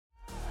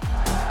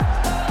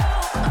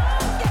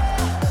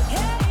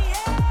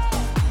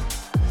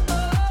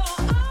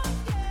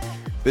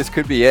This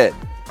could be it.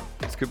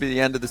 This could be the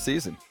end of the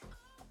season.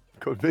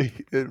 Could be.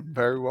 It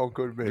very well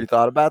could be. You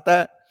thought about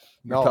that?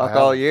 No, we talk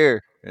all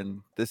year,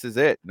 and this is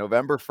it.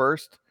 November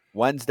 1st,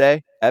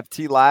 Wednesday,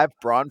 FT Live,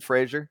 Braun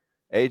Frazier,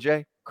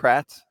 AJ,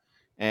 Kratz,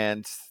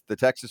 and the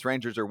Texas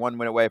Rangers are 1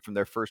 win away from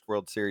their first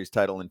World Series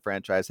title in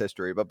franchise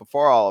history. But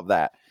before all of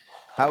that,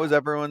 how was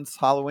everyone's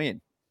Halloween?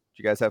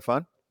 Did you guys have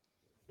fun?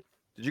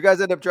 Did you guys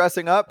end up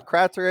dressing up,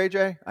 Kratz or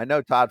AJ? I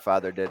know Todd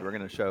Father did. We're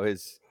going to show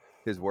his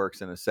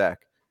works in a sec.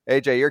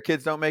 AJ, your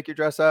kids don't make you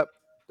dress up?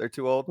 They're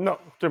too old? No,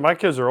 dude, my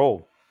kids are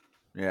old.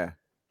 Yeah.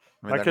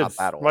 I mean, my they're kids,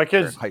 not that old. my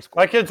They're in kids, high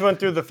school. my kids went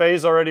through the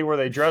phase already where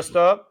they dressed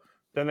up,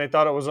 then they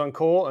thought it was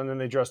uncool, and then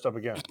they dressed up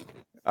again.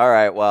 All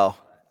right, well,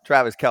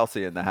 Travis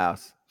Kelce in the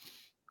house.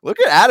 Look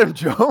at Adam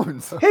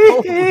Jones.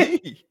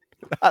 Holy,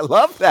 I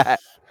love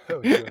that.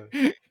 Who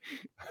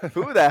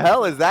the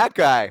hell is that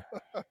guy?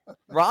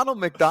 Ronald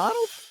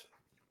McDonald?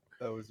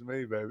 That was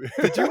me, baby.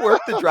 Did you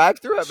work the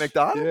drive-thru at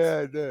McDonald's? Yeah,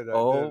 I did.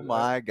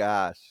 My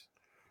gosh.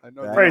 I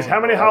know. Praise,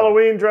 how many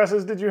Halloween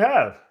dresses did you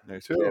have?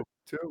 Two,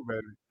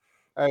 baby.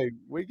 Hey,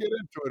 we get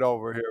into it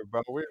over here,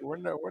 bro.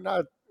 We're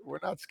not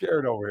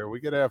scared over here.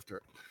 We get after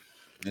it.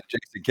 And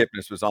Jason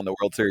Kipnis was on the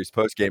World Series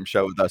postgame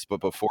show with us,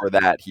 but before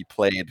that, he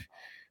played.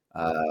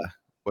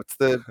 What's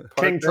the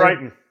King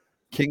Triton?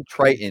 King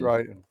Triton.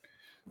 Triton.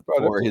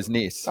 For his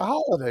niece. The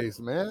holidays,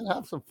 man.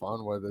 Have some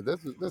fun with it.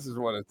 This is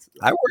what it's.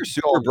 I wore a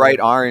super bright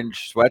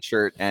orange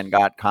sweatshirt and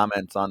got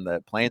comments on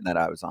the plane that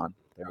I was on.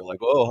 They were like,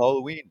 "Oh,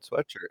 Halloween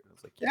sweatshirt." I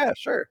was like, "Yeah,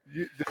 sure."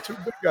 The two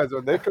big guys,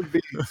 they could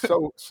be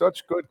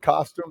such good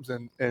costumes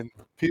and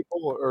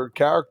people or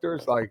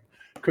characters. Like,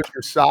 could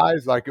your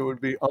size, like, it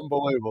would be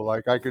unbelievable.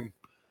 Like, I can.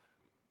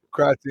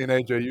 Kratzy and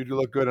AJ, you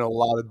look good in a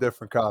lot of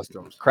different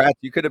costumes. Kratz,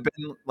 you could have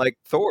been like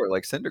Thor,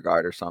 like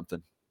Syndergaard or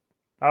something.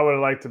 I would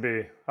like to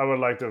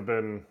have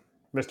been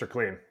Mr.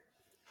 Clean.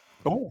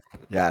 Oh,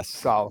 yes,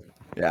 solid.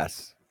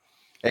 Yes.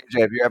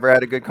 AJ, have you ever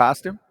had a good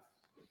costume?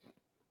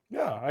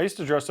 Yeah, I used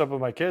to dress up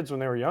with my kids when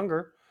they were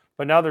younger,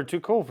 but now they're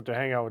too cool to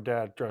hang out with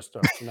Dad dressed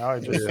up. So now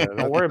I just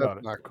don't worry about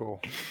it. Not cool.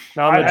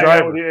 Now I'm the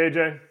driver. With you,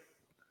 AJ.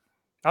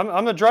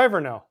 I'm the driver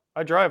now.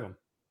 I drive them.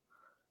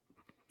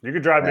 You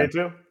could drive me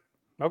too.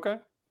 Okay.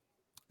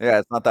 Yeah,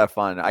 it's not that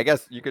fun. I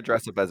guess you could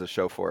dress up as a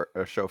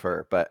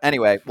chauffeur. But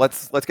anyway,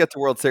 let's get to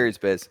World Series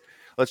biz.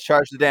 Let's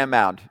charge the damn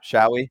mound,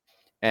 shall we?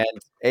 And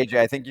AJ,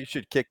 I think you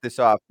should kick this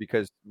off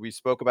because we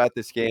spoke about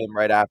this game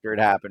right after it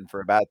happened for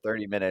about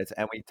 30 minutes,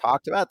 and we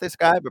talked about this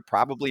guy, but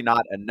probably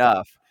not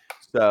enough.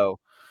 So,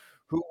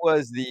 who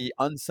was the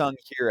unsung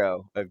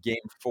hero of Game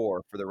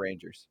 4 for the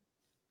Rangers?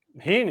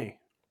 Heaney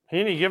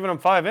giving them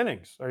 5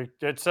 innings.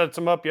 It sets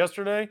them up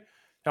yesterday.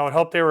 Now it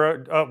helped they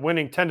were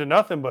winning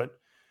 10-0, but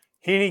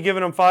Heaney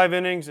giving them 5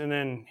 innings, and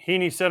then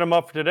Heaney set them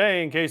up for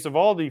today in case of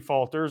all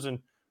defaulters, and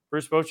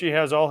Bruce Bochy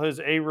has all his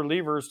A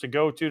relievers to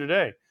go to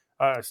today.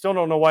 I still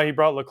don't know why he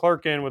brought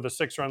Leclerc in with a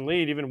 6-run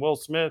lead. Even Will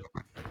Smith,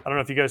 I don't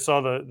know if you guys saw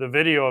the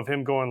video of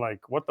him going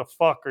like, "What the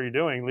fuck are you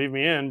doing? Leave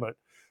me in." But,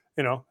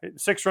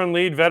 6-run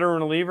lead,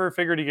 veteran reliever,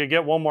 figured he could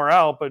get one more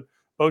out, but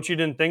Bochy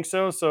didn't think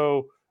so.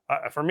 So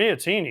for me,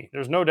 it's Heaney.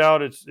 There's no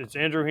doubt it's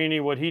Andrew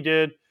Heaney, what he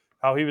did,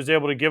 how he was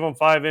able to give them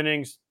 5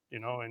 innings,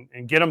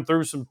 and get them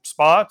through some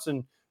spots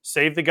and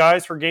save the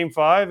guys for Game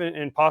 5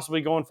 and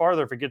possibly going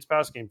farther if it gets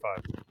past Game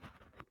 5.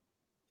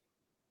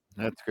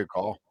 That's a good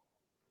call.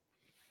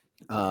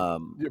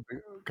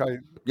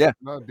 Yeah.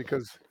 No,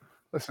 because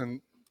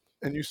listen,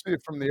 and you see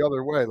it from the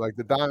other way. Like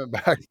the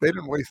Diamondbacks, they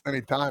didn't waste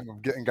any time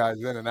of getting guys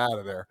in and out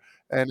of there,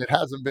 and it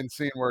hasn't been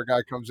seen where a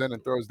guy comes in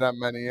and throws that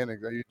many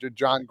innings.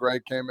 John Gray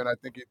came in. I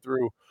think he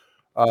threw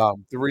 3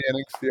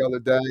 innings the other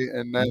day,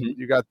 and then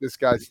you got this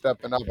guy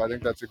stepping up. I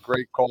think that's a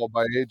great call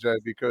by AJ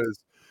because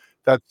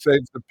that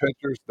saves the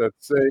pitchers. That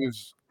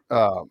saves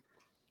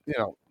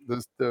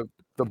the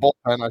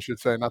bullpen, I should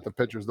say, not the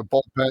pitchers, the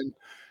bullpen.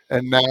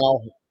 And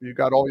now you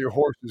got all your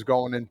horses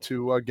going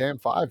into Game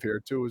 5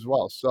 here too as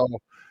well. So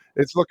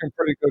it's looking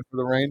pretty good for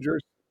the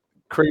Rangers.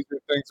 Crazy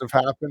things have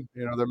happened.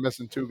 They're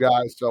missing 2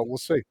 guys, so we'll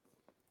see.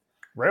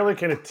 Rarely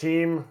can a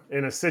team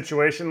in a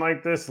situation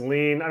like this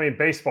lean. I mean,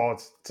 baseball,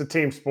 it's a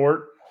team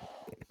sport.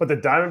 But the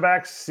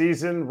Diamondbacks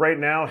season right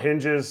now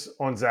hinges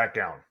on Zach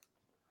Gallen.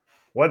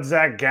 What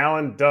Zach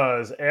Gallen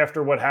does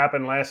after what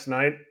happened last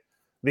night,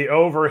 the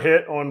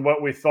overhit on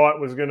what we thought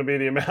was going to be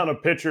the amount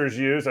of pitchers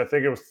used, I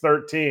think it was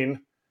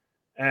 13.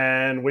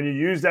 And when you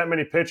use that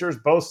many pitchers,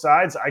 both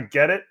sides, I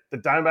get it. The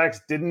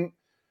Diamondbacks didn't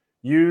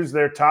use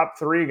their top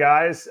 3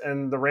 guys,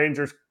 and the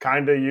Rangers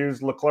kind of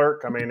used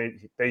Leclerc. I mean,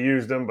 they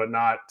used him, but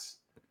not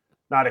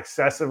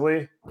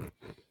excessively.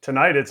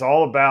 Tonight, it's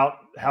all about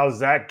how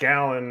Zach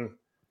Gallen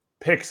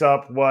picks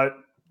up what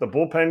the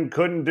bullpen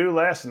couldn't do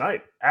last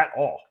night at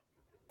all.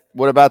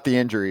 What about the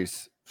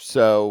injuries?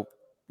 So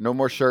no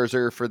more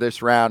Scherzer for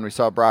this round. We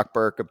saw Brock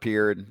Burke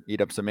appear and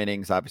eat up some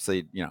innings.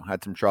 Obviously,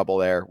 had some trouble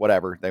there.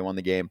 Whatever. They won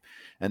the game.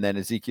 And then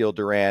Ezekiel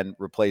Duran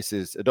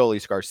replaces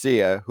Adolis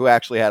Garcia, who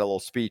actually had a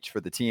little speech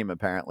for the team,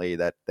 apparently,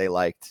 that they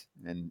liked.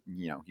 And,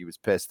 he was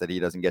pissed that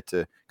he doesn't get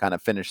to kind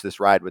of finish this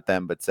ride with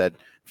them, but said,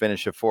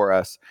 finish it for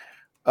us.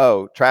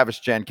 Oh, Travis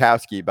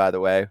Jankowski, by the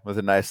way, was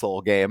a nice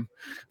little game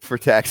for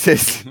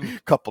Texas.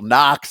 Couple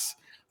knocks.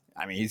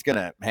 I mean, he's going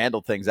to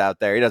handle things out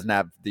there. He doesn't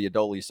have the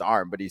Adolis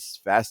arm, but he's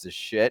fast as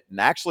shit and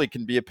actually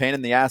can be a pain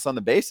in the ass on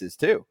the bases,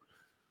 too.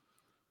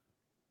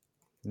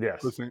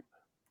 Yes. Listen,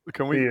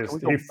 can we go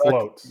he back?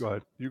 floats. Go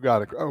ahead. You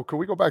got it. Oh, can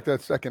we go back to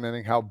that second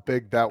inning? How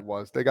big that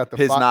was? They got the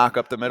His knock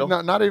up the middle.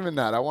 Not even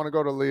that. I want to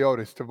go to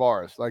Leotis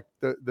Tavares, like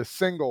the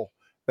single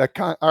that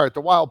kind. All right,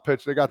 the wild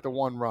pitch. They got the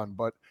one run,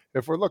 but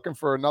if we're looking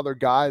for another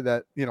guy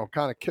that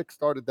kind of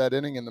kick-started that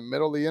inning in the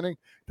middle of the inning,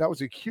 that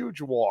was a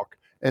huge walk.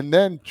 And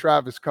then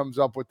Travis comes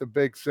up with the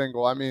big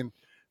single. I mean,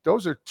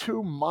 those are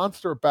two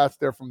monster bats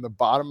there from the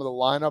bottom of the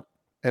lineup,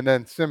 and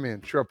then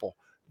Simeon triple.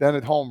 Then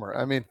at homer.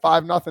 I mean,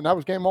 5-0. That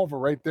was game over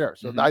right there.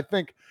 So I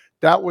think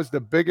that was the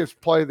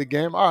biggest play of the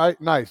game. All right,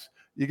 nice.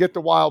 You get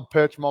the wild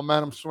pitch,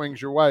 momentum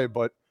swings your way,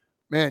 but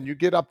man, you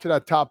get up to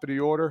that top of the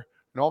order,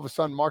 and all of a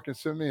sudden Marcus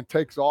Simeon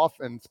takes off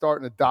and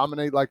starting to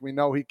dominate like we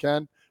know he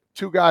can.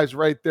 Two guys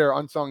right there,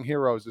 unsung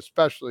heroes,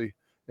 especially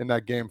in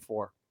that game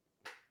 4.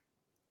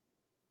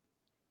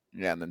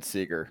 Yeah, and then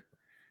Seager.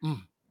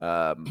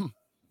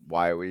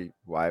 Why are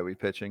we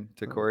pitching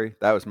to Corey?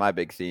 That was my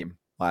big theme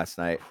last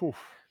night.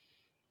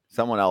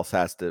 Someone else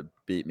has to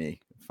beat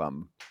me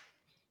from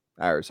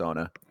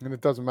Arizona. And it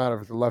doesn't matter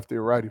if it's a lefty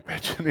or righty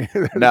pitching.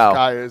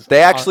 No,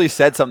 they actually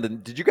said something.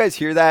 Did you guys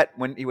hear that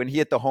when he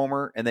hit the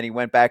homer and then he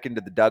went back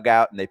into the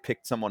dugout and they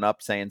picked someone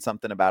up saying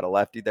something about a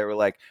lefty? They were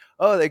like,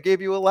 "Oh, they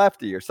gave you a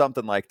lefty" or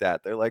something like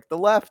that. They're like, "The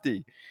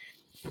lefty."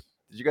 Did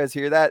you guys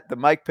hear that? The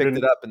mic picked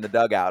it up in the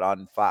dugout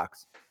on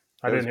Fox.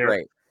 I didn't hear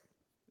it.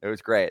 It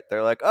was great.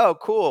 They're like, "Oh,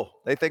 cool.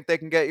 They think they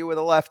can get you with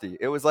a lefty."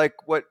 It was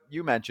like what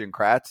you mentioned,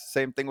 Kratz.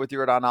 Same thing with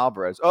Yordan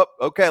Alvarez. Oh,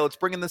 okay. Let's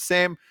bring in the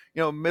same,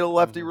 middle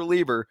lefty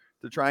reliever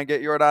to try and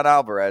get Yordan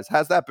Alvarez.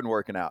 How's that been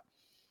working out?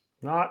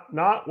 Not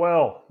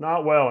well.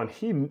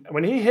 And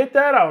when he hit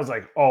that, I was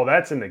like, "Oh,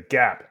 that's in the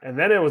gap." And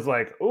then it was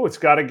like, "Oh, it's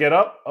got to get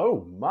up."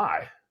 Oh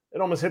my!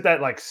 It almost hit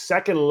that like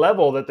second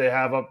level that they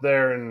have up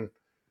there in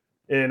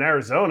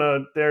Arizona,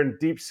 there in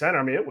deep center.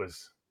 I mean, it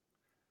was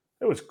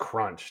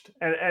crunched,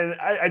 and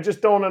I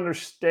just don't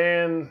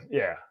understand.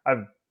 Yeah,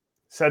 I've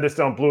said this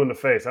till I'm blue in the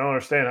face. I don't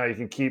understand how you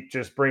can keep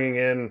just bringing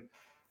in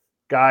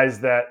guys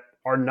that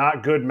are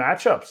not good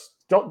matchups.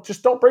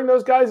 Don't bring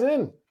those guys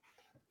in.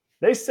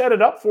 They set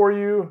it up for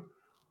you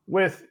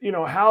with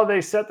how they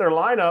set their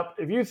lineup.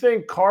 If you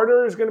think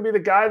Carter is going to be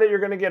the guy that you're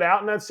going to get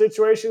out in that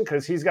situation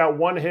because he's got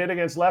one hit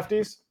against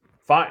lefties,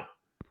 fine,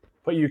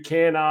 but you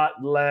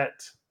cannot let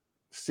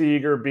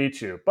Seager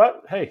beat you.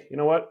 But hey, you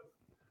know what?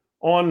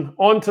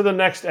 On to the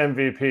next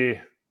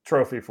MVP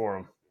trophy for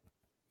him.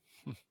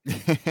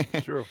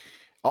 True.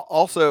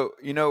 Also,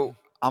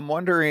 I'm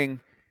wondering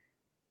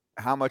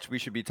how much we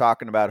should be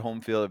talking about home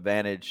field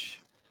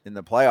advantage in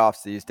the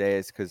playoffs these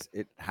days, because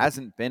it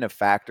hasn't been a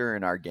factor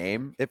in our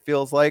game, it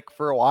feels like,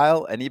 for a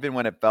while. And even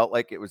when it felt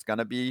like it was going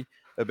to be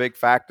a big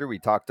factor, we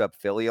talked up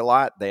Philly a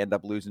lot. They end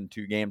up losing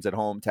 2 games at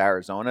home to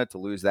Arizona to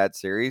lose that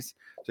series.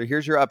 So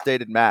here's your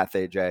updated math,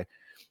 AJ.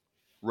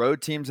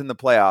 Road teams in the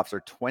playoffs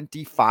are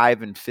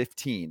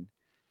 25-15.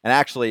 And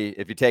actually,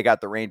 if you take out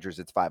the Rangers,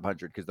 it's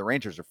 500 because the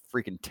Rangers are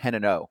freaking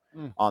 10-0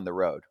 on the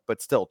road. But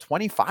still,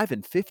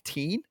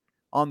 25-15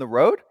 on the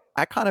road?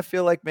 I kind of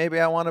feel like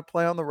maybe I want to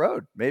play on the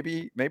road.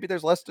 Maybe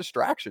there's less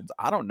distractions.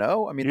 I don't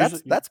know. I mean,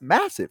 that's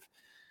massive.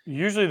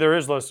 Usually there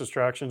is less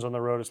distractions on the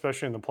road,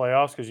 especially in the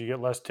playoffs, because you get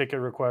less ticket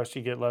requests,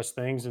 you get less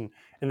things. And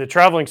the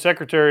traveling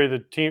secretary, the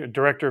team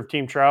director of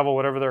team travel,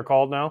 whatever they're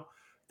called now,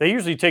 they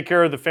usually take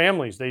care of the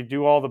families. They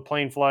do all the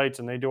plane flights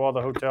and they do all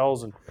the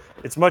hotels. And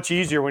it's much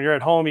easier when you're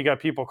at home. You got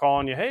people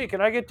calling you, "Hey, can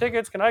I get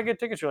tickets? Can I get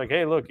tickets?" You're like,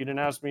 "Hey, look, you didn't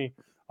ask me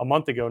a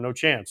month ago. No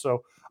chance."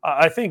 So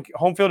I think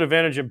home field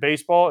advantage in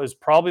baseball is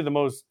probably the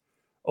most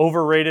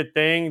overrated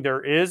thing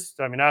there is.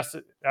 I mean, ask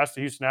the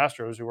Houston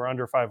Astros, who were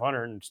under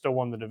 500 and still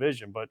won the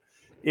division, but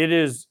it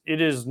is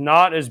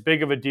not as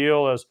big of a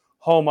deal as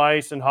home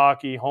ice in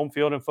hockey, home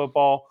field in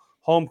football,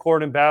 home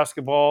court in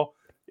basketball.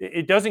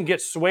 It doesn't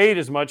get swayed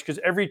as much because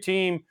every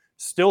team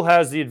still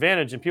has the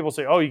advantage. And people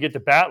say, "Oh, you get to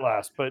bat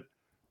last," but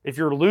if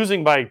you're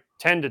losing by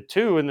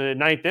 10-2 in the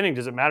ninth inning,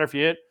 does it matter if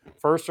you hit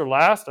first or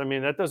last? I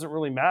mean, that doesn't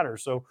really matter.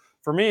 So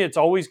for me, it's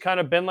always kind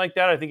of been like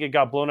that. I think it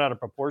got blown out of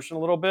proportion a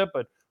little bit,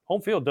 but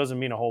home field doesn't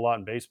mean a whole lot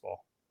in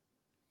baseball.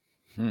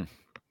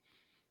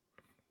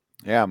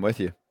 Yeah, I'm with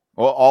you.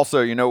 Well,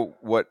 also,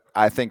 what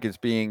I think is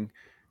being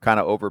kind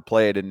of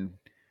overplayed in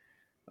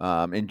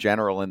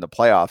general in the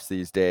playoffs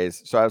these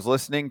days. So I was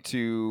listening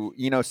to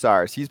Eno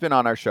Sars. He's been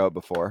on our show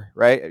before,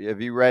 right?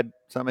 Have you read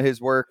some of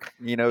his work?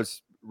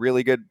 Eno's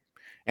really good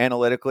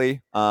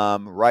analytically,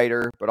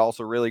 writer, but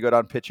also really good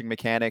on pitching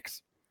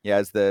mechanics. He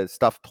has the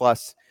Stuff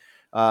Plus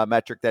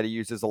metric that he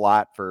uses a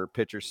lot for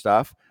pitcher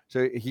stuff.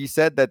 So he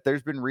said that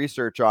there's been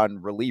research on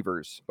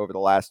relievers over the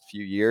last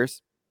few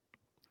years,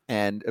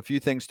 and a few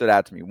things stood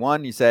out to me.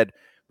 One, he said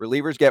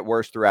relievers get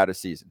worse throughout a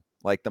season.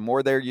 Like, the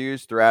more they're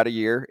used throughout a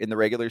year in the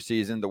regular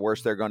season, the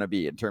worse they're going to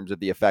be in terms of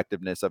the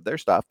effectiveness of their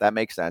stuff. That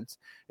makes sense.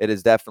 It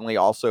is definitely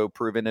also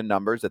proven in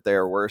numbers that they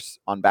are worse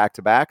on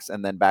back-to-backs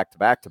and then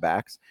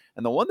back-to-back-to-backs.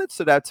 And the one that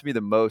stood out to me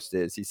the most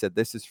is, he said,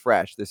 this is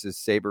fresh. This is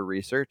Sabre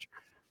research,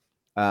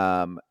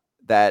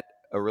 that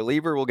a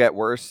reliever will get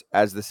worse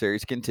as the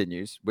series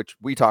continues, which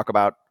we talk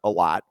about a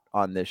lot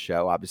on this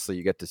show. Obviously,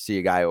 you get to see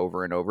a guy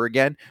over and over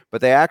again, but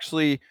they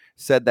actually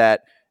said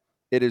that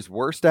it is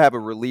worse to have a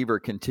reliever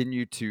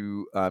continue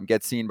to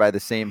get seen by the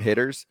same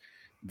hitters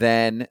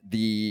than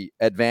the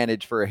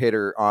advantage for a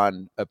hitter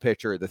on a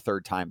pitcher the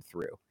third time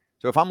through.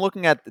 So if I'm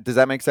looking at, does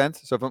that make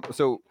sense?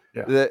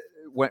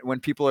 When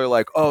people are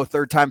like, oh,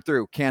 third time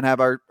through, can't have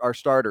our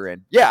starter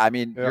in. Yeah, I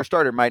mean, your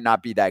starter might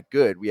not be that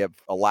good. We have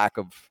a lack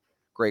of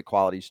great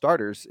quality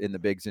starters in the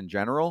bigs in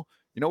general.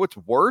 You know what's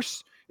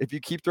worse? If you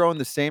keep throwing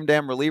the same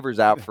damn relievers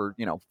out for,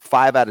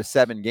 5 out of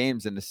 7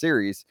 games in the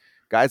series,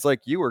 guys like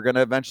you are going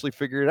to eventually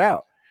figure it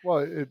out.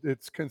 Well,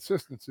 it's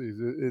consistencies.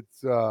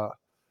 It's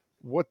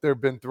what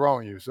they've been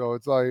throwing you. So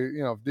it's like,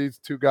 if these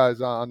two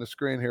guys on the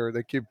screen here,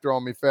 they keep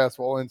throwing me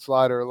fastball, in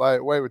slider,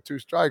 lightweight with 2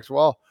 strikes.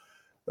 Well,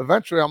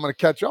 eventually I'm going to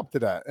catch up to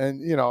that.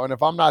 And, and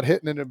if I'm not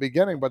hitting in the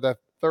beginning, but that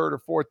third or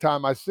fourth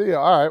time I see it,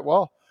 all right,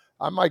 well,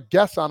 I might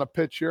guess on a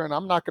pitch here and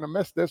I'm not going to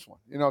miss this one.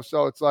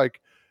 So it's like,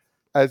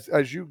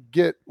 as you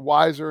get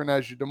wiser and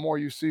the more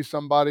you see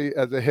somebody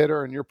as a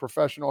hitter and you're a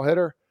professional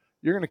hitter,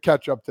 you're going to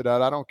catch up to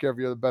that. I don't care if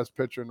you're the best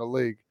pitcher in the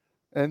league.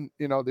 And,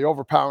 the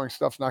overpowering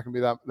stuff's not going to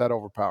be that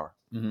overpowering.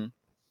 Mm-hmm.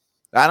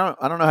 I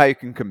don't know how you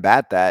can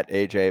combat that,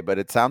 AJ, but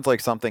it sounds like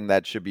something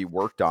that should be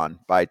worked on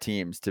by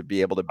teams to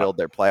be able to build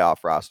their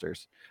playoff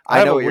rosters.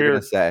 I know what you're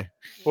going to say.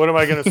 What am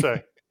I going to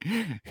say?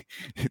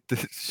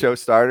 To show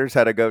starters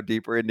how to go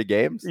deeper into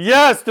games?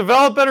 Yes,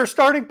 develop better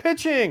starting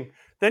pitching.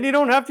 Then you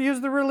don't have to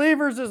use the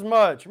relievers as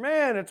much.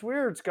 Man, it's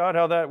weird, Scott,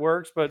 how that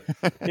works. But,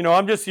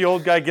 I'm just the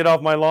old guy, get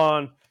off my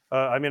lawn.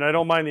 I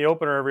don't mind the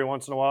opener every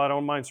once in a while. I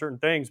don't mind certain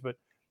things, but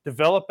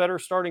develop better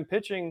starting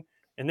pitching.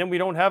 And then we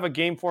don't have a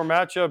game 4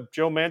 matchup,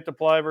 Joe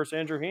Mantiply versus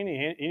Andrew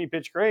Heaney. Heaney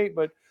pitched great,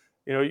 but,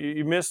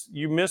 you miss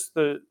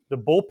the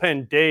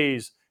bullpen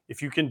days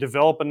if you can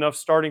develop enough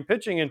starting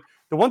pitching. And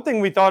the one thing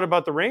we thought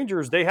about the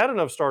Rangers, they had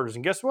enough starters.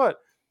 And guess what?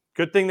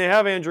 Good thing they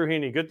have Andrew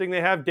Heaney. Good thing they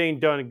have Dane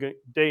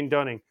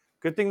Dunning.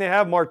 Good thing they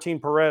have Martin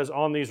Perez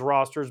on these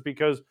rosters,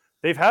 because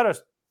they've had a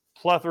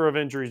plethora of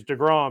injuries.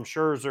 DeGrom,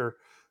 Scherzer,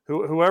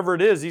 whoever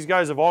it is, these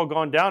guys have all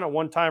gone down at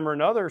one time or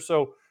another.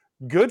 So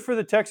good for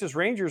the Texas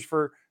Rangers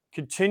for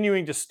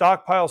continuing to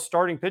stockpile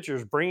starting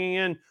pitchers, bringing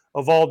in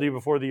Eovaldi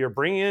before the year,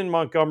 bringing in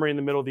Montgomery in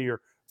the middle of the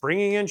year,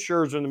 bringing in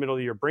Scherzer in the middle of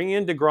the year, bringing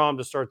in DeGrom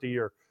to start the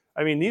year.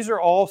 I mean, these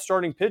are all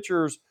starting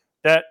pitchers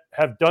that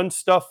have done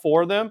stuff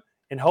for them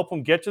and help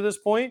them get to this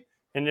point.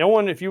 And no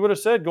one, if you would have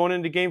said going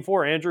into game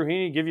 4, Andrew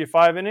Heaney give you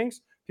 5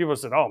 innings, people would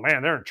have said, oh,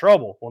 man, they're in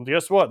trouble. Well,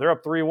 guess what? They're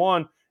up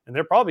 3-1, and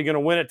they're probably going to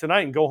win it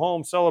tonight and go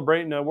home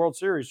celebrating a World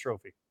Series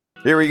trophy.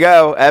 Here we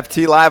go.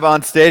 FT Live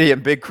on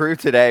Stadium. Big crew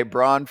today.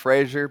 Braun,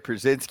 Frazier,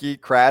 Przinski,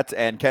 Kratz,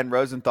 and Ken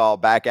Rosenthal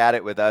back at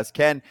it with us.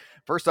 Ken,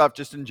 first off,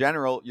 just in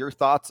general, your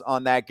thoughts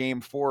on that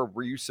game 4.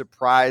 Were you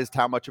surprised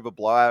how much of a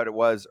blowout it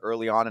was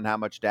early on and how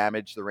much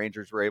damage the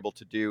Rangers were able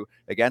to do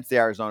against the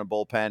Arizona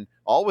bullpen,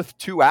 all with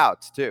 2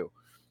 outs, too?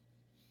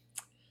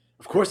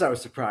 Of course I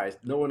was surprised.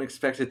 No one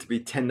expected it to be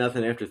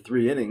 10-0 after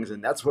 3 innings,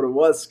 and that's what it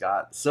was,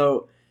 Scott.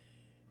 So,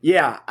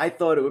 yeah, I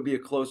thought it would be a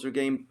closer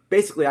game.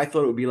 Basically, I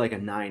thought it would be like a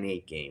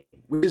 9-8 game,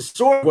 which is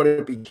sort of what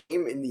it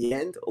became in the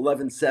end,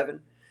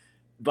 11-7.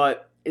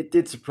 But it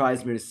did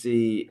surprise me to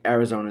see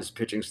Arizona's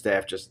pitching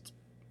staff just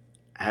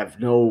have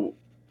no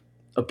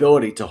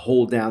ability to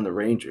hold down the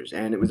Rangers.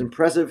 And it was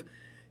impressive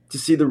to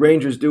see the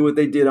Rangers do what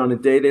they did on the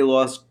day they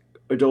lost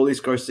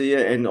Adolis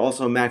Garcia and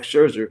also Max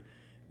Scherzer.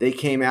 They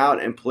came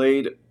out and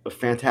played a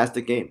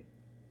fantastic game.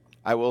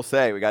 I will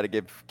say, we got to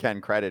give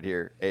Ken credit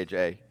here,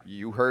 AJ.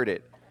 You heard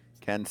it.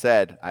 Ken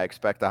said, I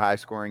expect a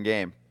high-scoring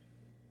game.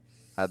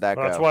 How'd that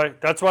go?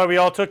 That's why we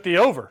all took the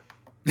over.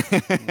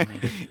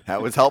 That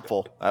was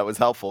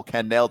helpful.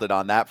 Ken nailed it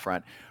on that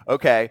front.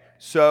 Okay,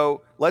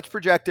 so let's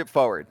project it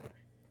forward.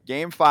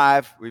 Game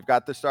 5, we've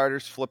got the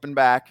starters flipping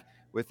back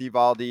with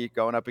Eovaldi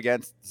going up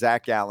against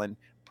Zach Gallen.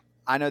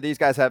 I know these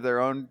guys have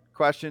their own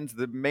questions.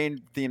 The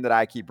main theme that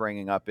I keep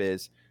bringing up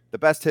is the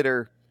best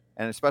hitter,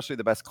 and especially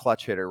the best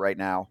clutch hitter right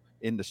now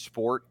in the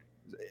sport.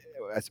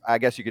 I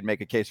guess you could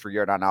make a case for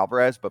Yordan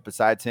Alvarez, but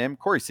besides him,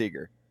 Corey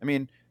Seager. I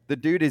mean, the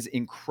dude is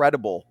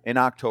incredible in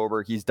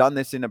October. He's done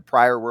this in a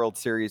prior World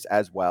Series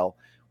as well.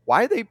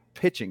 Why are they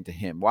pitching to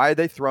him? Why are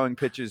they throwing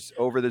pitches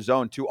over the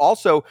zone to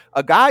also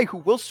a guy who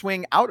will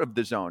swing out of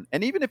the zone?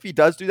 And even if he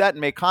does do that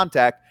and make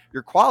contact,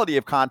 your quality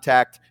of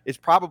contact is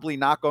probably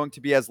not going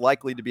to be as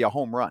likely to be a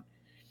home run.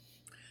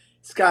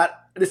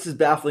 Scott, this is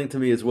baffling to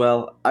me as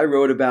well. I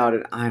wrote about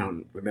it. I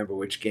don't remember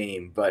which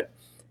game, but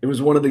it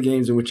was one of the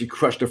games in which he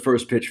crushed a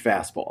first pitch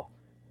fastball.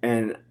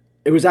 And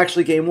it was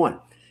actually game 1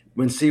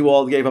 when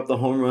Sewald gave up the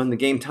home run, the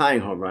game tying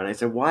home run. I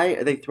said, why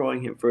are they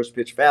throwing him first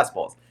pitch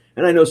fastballs?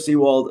 And I know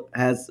Sewald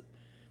has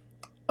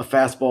a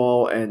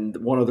fastball and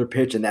one other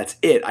pitch, and that's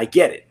it. I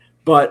get it.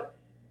 But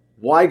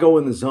why go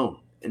in the zone?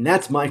 And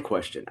that's my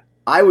question.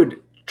 I would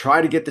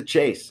try to get the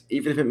chase,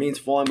 even if it means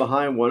falling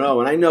behind 1-0.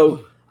 And I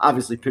know,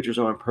 obviously, pitchers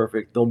aren't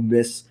perfect. They'll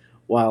miss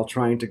while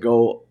trying to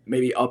go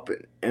maybe up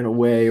and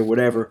away or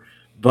whatever.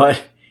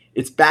 But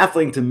it's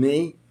baffling to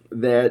me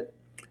that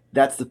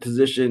that's the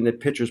position that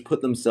pitchers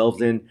put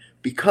themselves in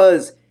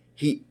because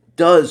he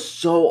does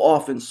so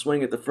often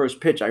swing at the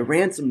first pitch. I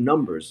ran some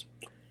numbers.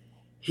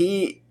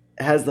 He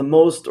has the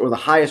most or the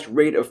highest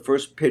rate of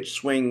first pitch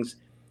swings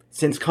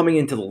since coming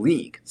into the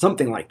league,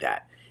 something like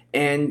that.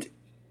 And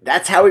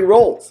that's how he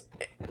rolls.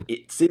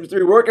 It seems to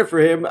be working for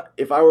him.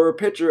 If I were a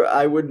pitcher,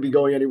 I wouldn't be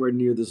going anywhere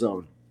near the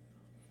zone.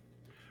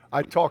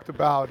 I talked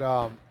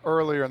about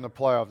earlier in the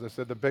playoffs. I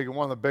said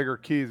one of the bigger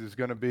keys is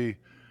going to be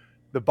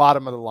the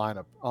bottom of the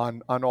lineup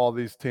on all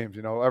these teams.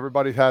 You know,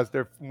 everybody has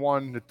their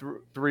 1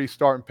 to 3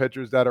 starting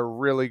pitchers that are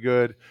really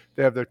good.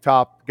 They have their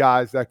top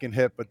guys that can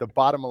hit, but the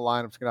bottom of the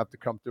lineup's going to have to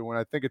come through. When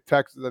I think of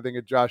Texas, I think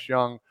of Josh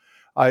Young.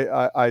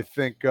 I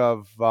think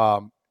of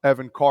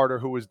Evan Carter,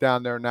 who was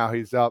down there. Now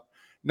he's up.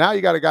 Now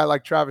you got a guy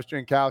like Travis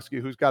Jankowski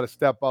who's got to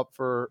step up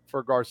for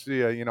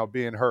Garcia, you know,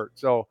 being hurt.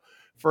 So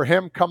for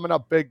him coming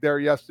up big there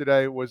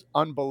yesterday was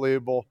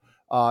unbelievable.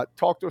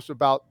 Talk to us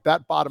about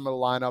that bottom of the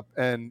lineup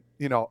and,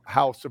 you know,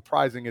 how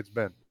surprising it's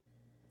been.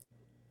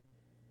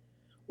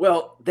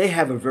 Well, they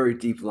have a very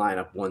deep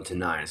lineup 1 to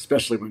 9,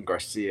 especially when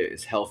Garcia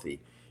is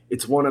healthy.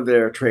 It's one of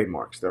their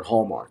trademarks, their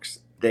hallmarks.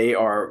 They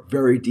are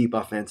very deep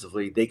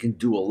offensively. They can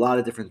do a lot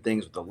of different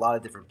things with a lot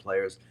of different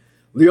players.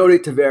 Leody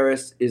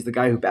Taveras is the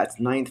guy who bats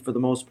ninth for the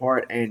most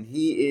part, and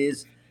he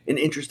is an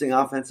interesting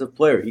offensive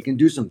player. He can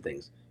do some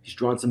things. He's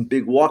drawn some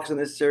big walks in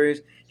this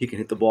series. He can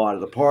hit the ball out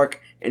of the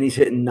park, and he's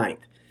hitting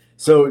ninth.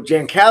 So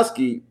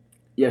Jankowski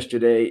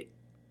yesterday,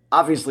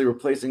 obviously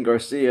replacing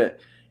Garcia,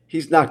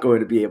 he's not going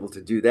to be able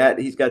to do that.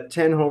 He's got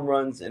 10 home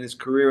runs in his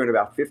career and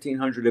about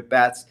 1,500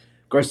 at-bats.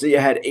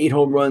 Garcia had 8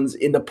 home runs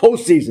in the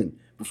postseason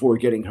before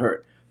getting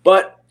hurt.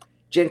 But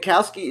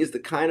Jankowski is the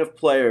kind of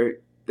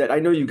player that I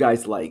know you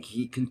guys like.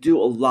 He can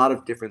do a lot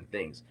of different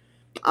things.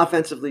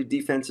 Offensively,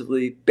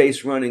 defensively,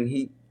 base running.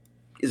 He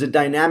is a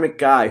dynamic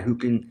guy who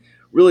can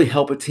really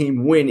help a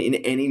team win in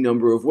any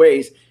number of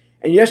ways.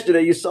 And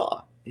yesterday you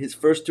saw his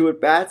first 2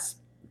 at-bats,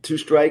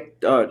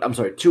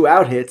 2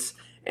 out hits,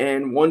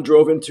 and 1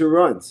 drove in 2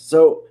 runs.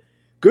 So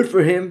good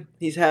for him.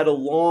 He's had a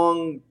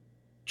long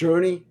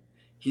journey.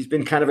 He's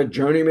been kind of a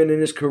journeyman in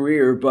his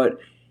career, but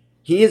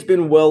he has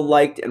been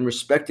well-liked and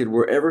respected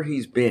wherever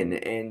he's been,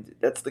 and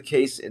that's the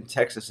case in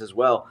Texas as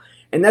well.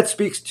 And that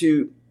speaks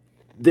to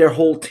their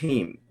whole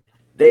team.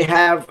 They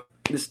have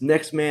this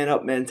next man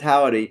up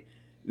mentality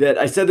that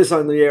I said this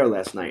on the air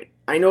last night.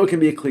 I know it can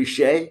be a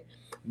cliche,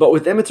 but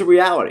with them it's a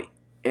reality.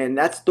 And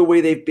that's the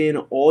way they've been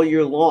all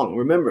year long.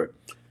 Remember,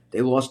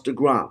 they lost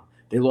DeGrom.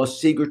 They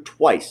lost Seager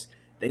twice.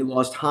 They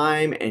lost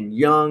Heim and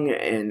Young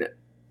and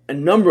a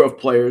number of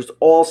players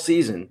all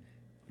season,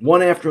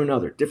 one after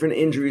another, different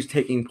injuries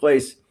taking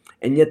place,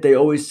 and yet they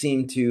always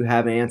seem to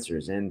have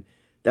answers. And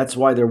that's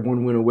why they're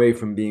 1 win away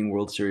from being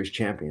World Series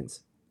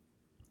champions.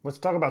 Let's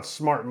talk about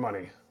smart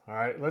money. All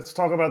right. Let's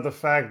talk about the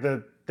fact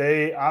that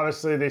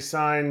they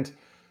signed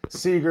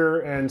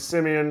Seager and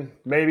Semien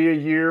maybe a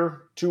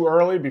year too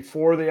early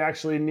before they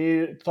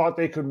actually thought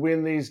they could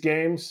win these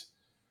games.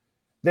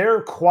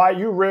 They're quiet.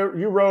 You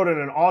wrote in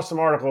an awesome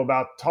article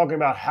talking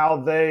about how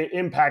they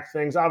impact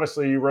things.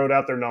 Obviously, you wrote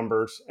out their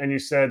numbers, and you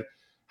said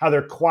how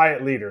they're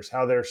quiet leaders,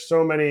 how there's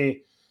so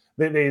many,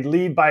 they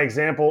lead by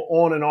example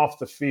on and off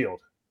the field.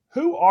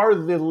 Who are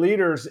the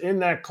leaders in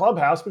that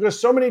clubhouse? Because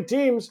so many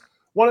teams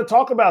want to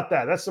talk about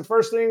that. That's the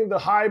first thing the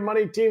high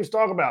money teams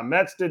talk about.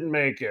 Mets didn't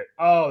make it.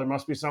 Oh, there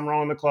must be something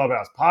wrong in the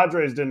clubhouse.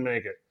 Padres didn't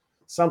make it.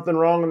 Something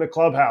wrong in the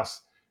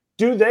clubhouse.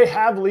 Do they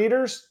have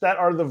leaders that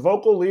are the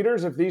vocal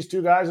leaders if these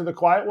 2 guys are the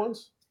quiet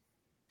ones?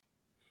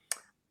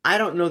 I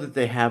don't know that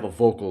they have a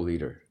vocal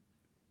leader.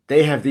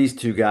 They have these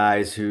 2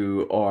 guys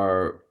who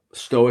are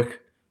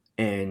stoic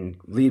and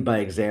lead by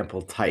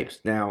example types.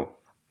 Now,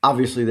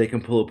 obviously they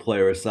can pull a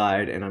player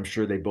aside, and I'm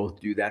sure they both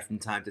do that from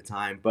time to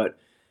time, but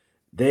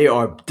they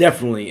are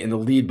definitely in the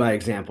lead by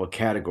example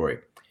category.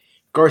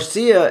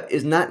 Garcia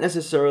is not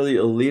necessarily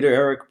a leader,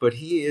 Eric, but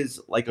he is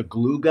like a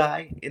glue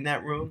guy in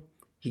that room.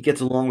 He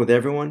gets along with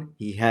everyone.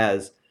 He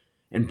has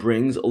and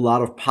brings a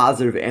lot of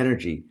positive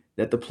energy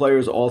that the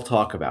players all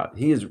talk about.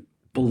 He is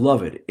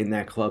beloved in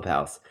that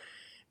clubhouse.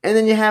 And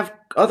then you have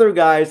other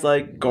guys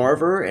like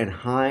Garver and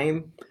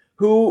Heim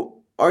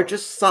who are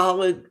just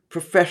solid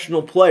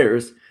professional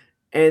players,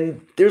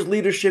 and there's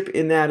leadership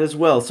in that as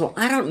well. So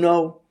I don't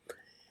know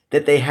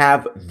that they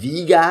have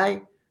the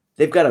guy.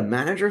 They've got a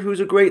manager who's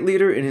a great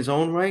leader in his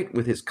own right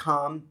with his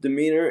calm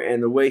demeanor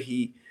and the way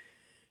he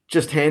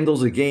just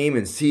handles a game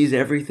and sees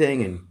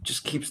everything and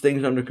just keeps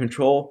things under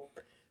control.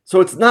 So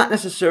it's not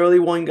necessarily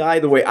one guy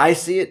the way I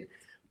see it,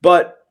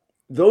 but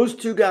those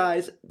 2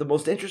 guys, the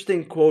most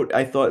interesting quote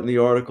I thought in the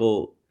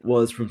article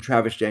was from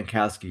Travis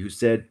Jankowski, who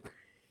said,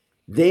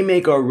 "They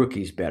make our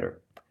rookies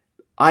better.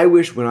 I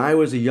wish when I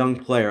was a young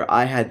player,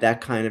 I had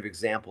that kind of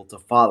example to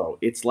follow.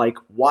 It's like,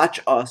 watch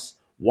us,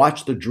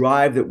 watch the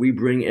drive that we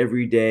bring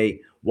every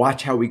day,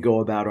 watch how we go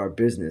about our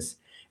business.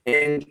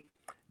 And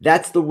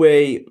that's the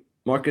way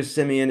Marcus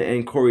Semien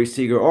and Corey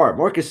Seager are.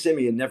 Marcus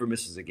Semien never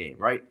misses a game,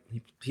 right?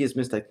 He has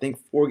missed, I think,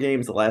 4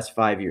 games the last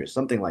 5 years,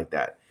 something like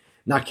that,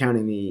 not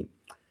counting the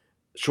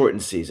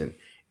shortened season.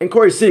 And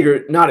Corey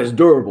Seager, not as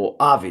durable,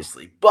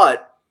 obviously,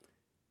 but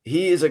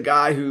he is a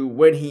guy who,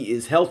 when he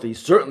is healthy,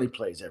 certainly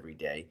plays every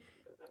day.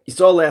 You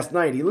saw last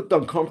night, he looked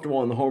uncomfortable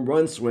on the home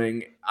run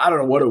swing. I don't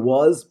know what it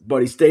was,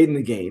 but he stayed in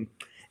the game.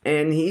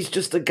 And he's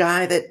just a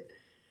guy that,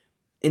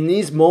 in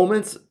these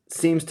moments,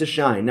 seems to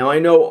shine. Now, I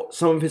know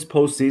some of his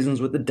postseasons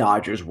with the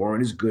Dodgers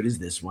weren't as good as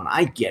this one.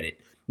 I get it.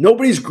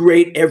 Nobody's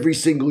great every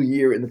single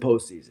year in the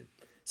postseason.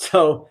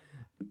 So,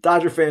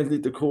 Dodger fans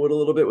need to cool it a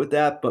little bit with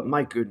that. But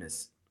my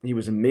goodness, he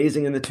was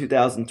amazing in the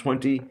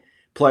 2020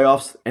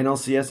 playoffs,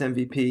 NLCS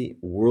MVP,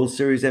 World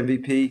Series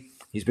MVP.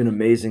 He's been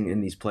amazing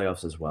in these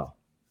playoffs as well.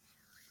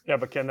 Yeah,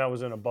 but Ken, that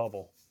was in a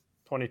bubble.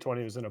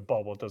 2020 was in a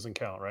bubble. It doesn't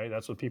count, right?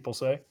 That's what people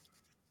say.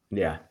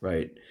 Yeah,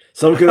 right.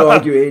 Some could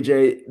argue,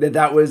 AJ,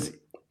 that was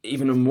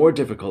even a more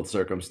difficult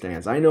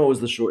circumstance. I know it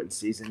was the shortened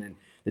season, and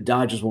the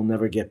Dodgers will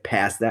never get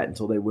past that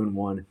until they win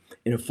one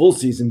in a full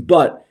season.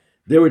 But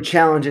there were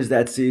challenges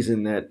that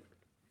season that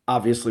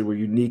obviously were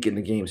unique in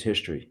the game's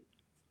history.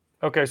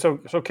 Okay, so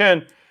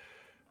Ken,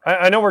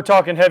 I know we're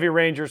talking heavy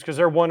Rangers because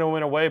they're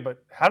 1-0 away,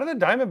 but how do the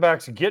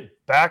Diamondbacks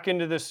get back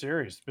into this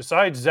series?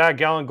 Besides Zach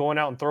Gallen going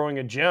out and throwing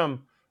a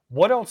gem,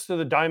 what else do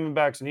the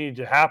Diamondbacks need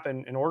to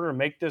happen in order to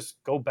make this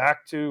go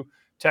back to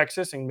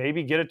Texas and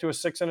maybe get it to a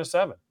 6 and a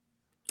 7?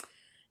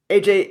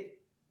 AJ,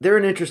 they're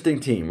an interesting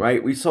team,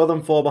 right? We saw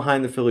them fall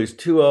behind the Phillies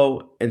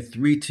 2-0 and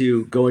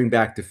 3-2 going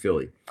back to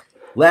Philly.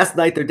 Last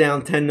night they're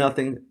down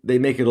 10-0. They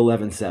make it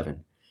 11-7.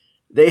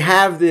 They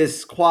have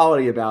this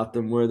quality about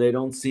them where they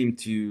don't seem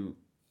to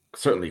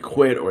certainly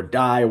quit or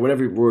die or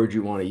whatever word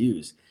you want to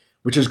use,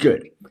 which is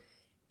good.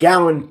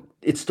 Gallen,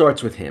 it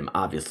starts with him,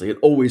 obviously. It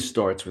always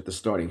starts with the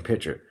starting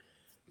pitcher.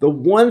 The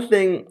one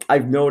thing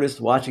I've noticed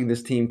watching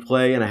this team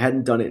play, and I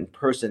hadn't done it in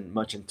person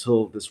much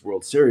until this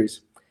World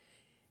Series,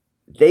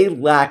 they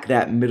lack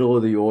that middle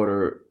of the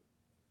order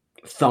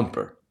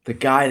thumper, the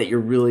guy that you're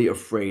really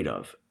afraid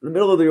of. The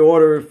middle of the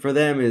order for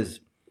them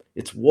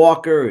it's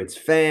Walker, it's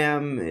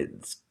Pham,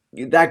 it's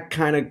that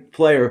kind of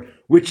player,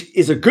 which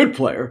is a good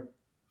player.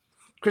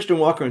 Christian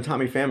Walker and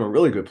Tommy Pham are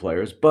really good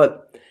players,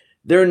 but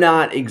they're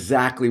not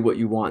exactly what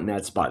you want in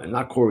that spot. They're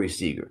not Corey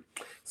Seager.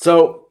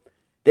 So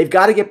they've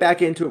got to get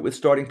back into it with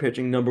starting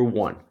pitching, number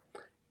one.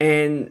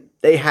 And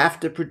they have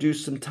to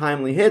produce some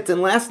timely hits.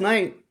 And last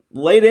night,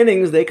 late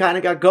innings, they kind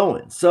of got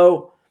going.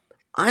 So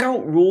I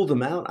don't rule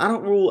them out. I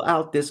don't rule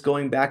out this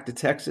going back to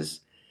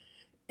Texas.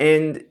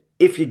 And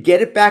if you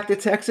get it back to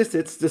Texas,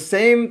 it's the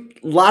same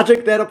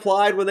logic that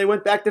applied when they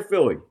went back to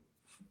Philly.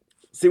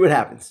 See what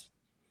happens.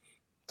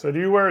 So do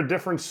you wear a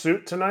different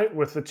suit tonight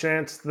with the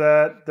chance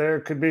that there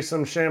could be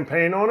some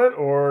champagne on it,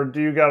 or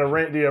do you have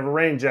a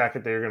rain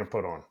jacket that you're going to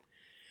put on?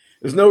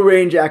 There's no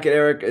rain jacket,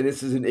 Eric, and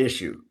this is an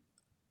issue.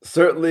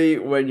 Certainly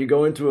when you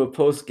go into a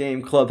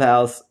post-game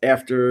clubhouse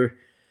after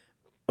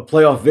a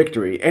playoff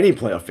victory, any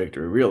playoff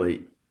victory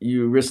really,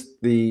 you risk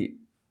the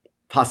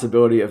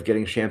possibility of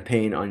getting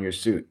champagne on your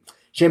suit.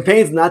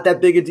 Champagne's not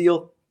that big a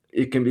deal.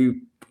 It can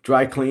be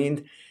dry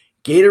cleaned.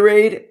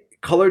 Gatorade,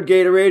 colored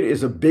Gatorade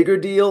is a bigger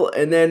deal.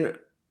 And then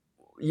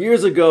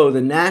years ago, the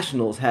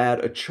Nationals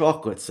had a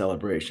chocolate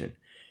celebration.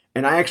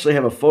 And I actually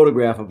have a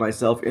photograph of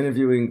myself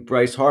interviewing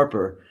Bryce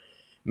Harper.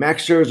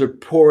 Max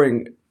Scherzer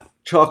pouring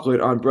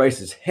chocolate on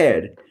Bryce's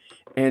head.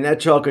 And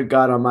that chocolate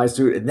got on my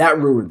suit, and that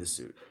ruined the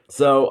suit.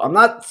 So I'm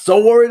not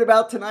so worried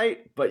about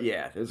tonight, but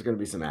yeah, there's going to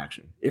be some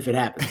action if it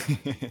happens.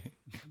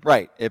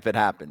 Right, if it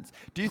happens.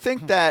 Do you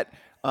think that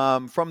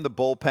from the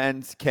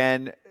bullpens,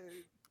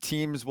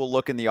 teams will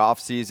look in the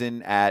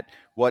offseason at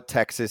what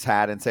Texas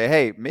had and say,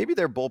 hey, maybe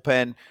their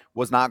bullpen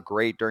was not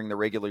great during the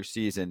regular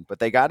season, but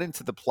they got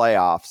into the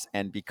playoffs,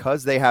 and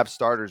because they have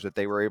starters that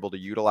they were able to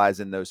utilize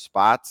in those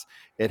spots,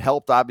 it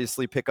helped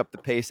obviously pick up the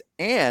pace.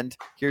 And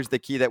here's the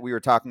key that we were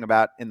talking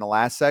about in the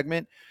last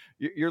segment.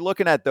 You're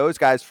looking at those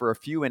guys for a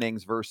few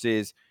innings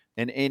versus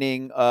an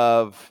inning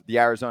of the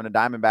Arizona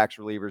Diamondbacks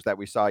relievers that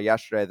we saw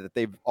yesterday that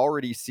they've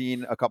already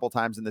seen a couple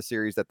times in the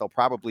series that they'll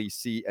probably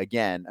see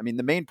again. I mean,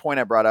 the main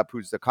point I brought up,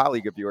 who's a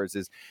colleague of yours,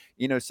 is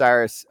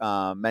Cyrus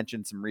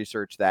mentioned some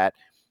research that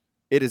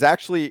it is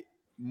actually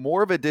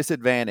more of a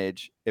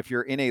disadvantage if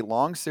you're in a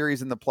long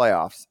series in the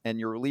playoffs and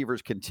your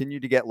relievers continue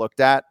to get looked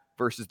at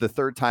versus the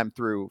third time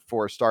through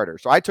for a starter.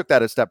 So I took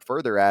that a step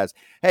further as,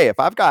 hey, if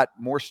I've got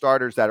more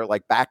starters that are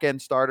like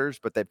back-end starters,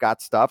 but they've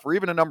got stuff, or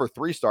even a number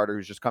 3 starter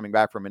who's just coming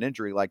back from an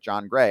injury like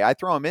John Gray, I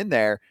throw him in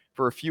there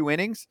for a few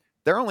innings.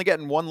 They're only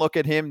getting one look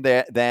at him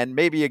then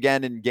maybe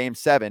again in game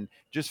 7.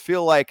 Just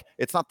feel like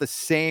it's not the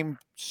same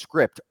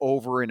script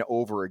over and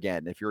over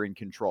again if you're in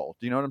control.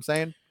 Do you know what I'm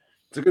saying?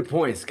 It's a good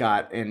point,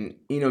 Scott. And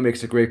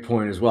makes a great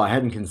point as well. I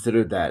hadn't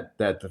considered that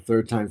the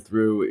third time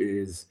through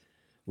is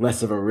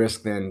less of a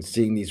risk than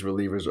seeing these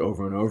relievers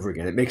over and over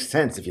again. It makes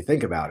sense if you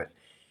think about it.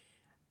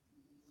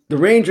 The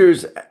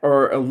Rangers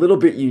are a little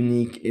bit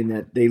unique in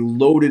that they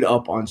loaded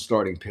up on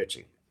starting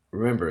pitching.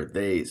 remember,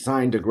 they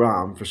signed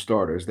DeGrom for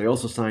starters. They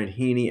also signed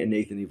Heaney and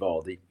Nathan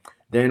Eovaldi.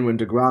 Then when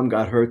DeGrom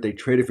got hurt, they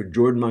traded for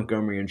Jordan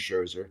Montgomery and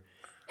Scherzer.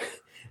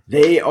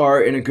 They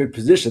are in a good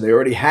position. They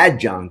already had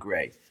John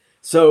Gray.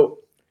 So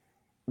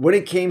when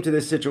it came to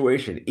this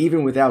situation,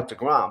 even without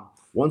DeGrom,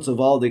 once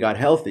Eovaldi got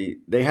healthy,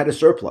 they had a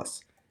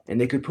surplus. And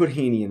they could put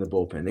Heaney in the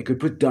bullpen. They could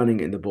put Dunning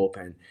in the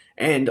bullpen.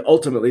 And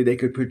ultimately, they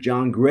could put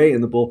John Gray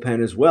in the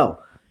bullpen as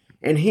well.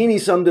 And Heaney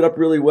summed it up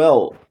really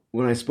well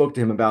when I spoke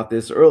to him about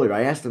this earlier.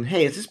 I asked him,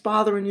 hey, is this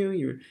bothering you?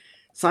 You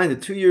signed a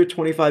 2-year,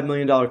 $25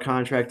 million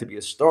contract to be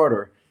a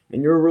starter,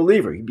 and you're a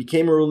reliever. He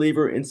became a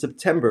reliever in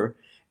September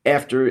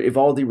after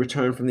Eovaldi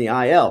returned from the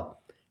IL.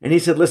 And he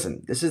said,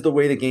 listen, this is the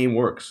way the game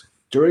works.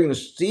 During the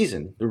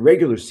season, the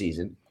regular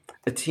season,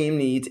 a team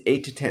needs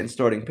 8 to 10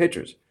 starting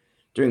pitchers.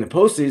 During the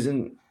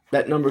postseason,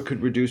 that number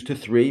could reduce to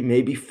 3,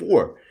 maybe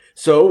 4.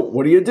 So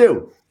what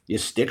do? You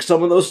stick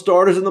some of those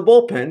starters in the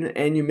bullpen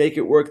and you make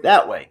it work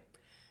that way.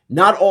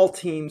 Not all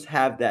teams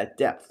have that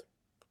depth.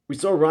 We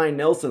saw Ryan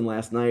Nelson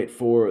last night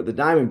for the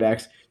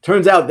Diamondbacks.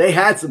 Turns out they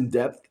had some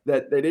depth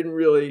that they didn't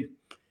really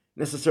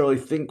necessarily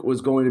think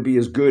was going to be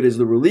as good as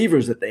the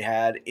relievers that they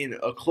had in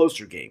a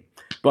closer game.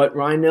 But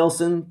Ryan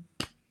Nelson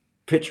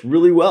pitched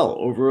really well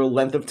over a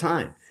length of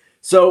time.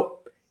 So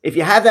if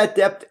you have that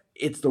depth,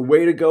 it's the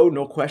way to go,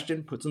 no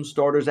question. Put some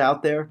starters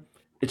out there.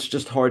 It's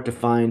just hard to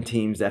find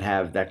teams that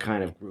have that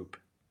kind of group.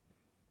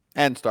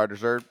 And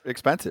starters are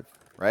expensive,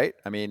 right?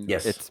 I mean,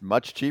 yes. It's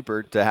much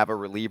cheaper to have a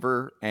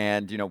reliever.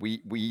 And,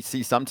 we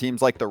see some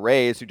teams like the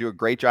Rays who do a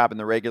great job in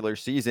the regular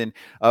season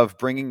of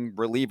bringing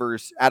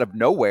relievers out of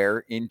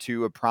nowhere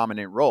into a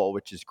prominent role,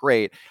 which is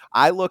great.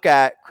 I look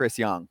at Chris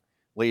Young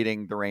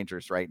leading the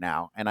Rangers right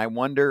now, and I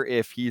wonder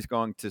if he's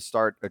going to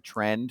start a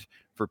trend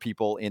for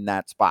people in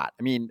that spot.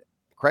 I mean,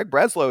 Craig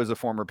Breslow is a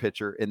former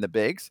pitcher in the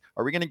bigs.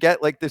 Are we going to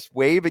get like this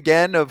wave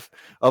again of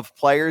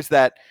players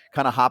that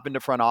kind of hop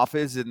into front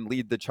office and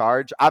lead the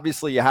charge?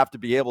 Obviously, you have to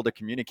be able to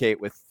communicate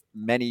with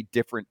many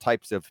different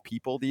types of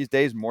people these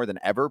days, more than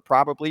ever,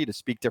 probably, to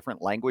speak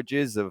different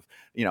languages of,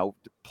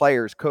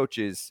 players,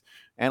 coaches,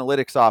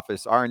 analytics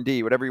office,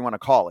 R&D, whatever you want to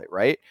call it,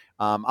 right?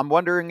 I'm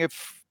wondering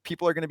if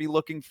people are going to be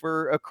looking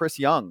for a Chris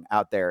Young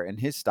out there in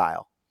his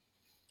style.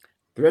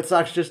 The Red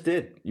Sox just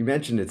did. You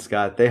mentioned it,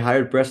 Scott. They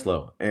hired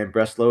Breslow. And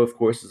Breslow, of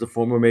course, is a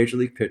former Major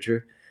League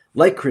pitcher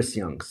like Chris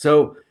Young.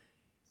 So,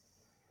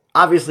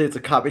 obviously, it's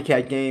a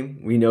copycat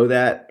game. We know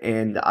that.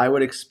 And I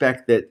would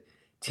expect that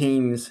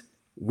teams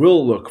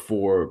will look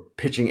for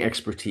pitching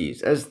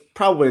expertise, as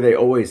probably they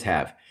always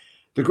have.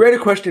 The greater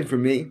question for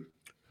me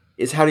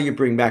is how do you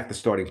bring back the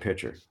starting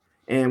pitcher?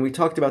 And we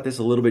talked about this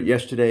a little bit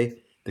yesterday.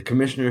 The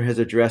commissioner has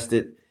addressed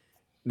it.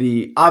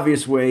 The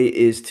obvious way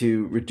is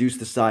to reduce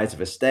the size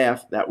of a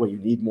staff. That way you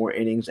need more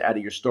innings out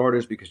of your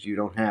starters because you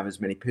don't have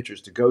as many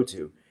pitchers to go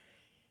to.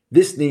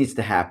 This needs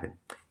to happen.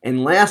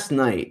 And last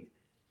night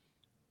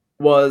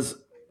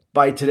was,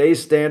 by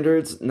today's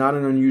standards, not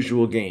an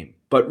unusual game.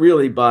 But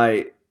really,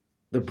 by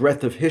the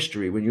breadth of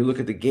history, when you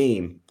look at the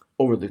game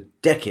over the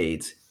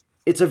decades,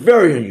 it's a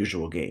very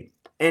unusual game.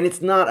 And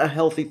it's not a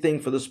healthy thing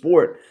for the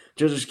sport.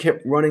 Just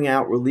kept running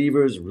out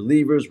relievers,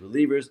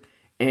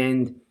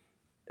 and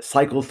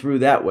cycle through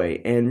that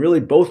way. And really,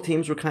 both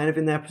teams were kind of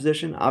in that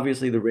position.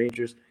 Obviously, the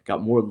Rangers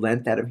got more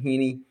length out of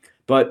Heaney.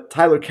 But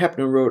Tyler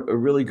Kepner wrote a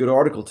really good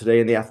article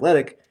today in The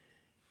Athletic,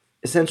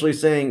 essentially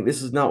saying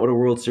this is not what a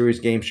World Series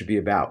game should be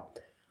about.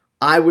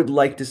 I would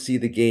like to see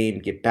the game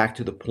get back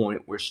to the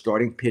point where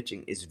starting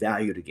pitching is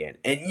valued again.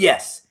 And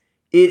yes,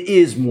 it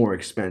is more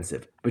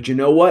expensive. But you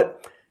know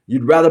what?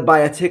 You'd rather buy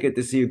a ticket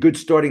to see a good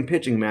starting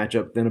pitching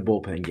matchup than a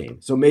bullpen game.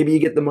 So maybe you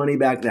get the money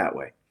back that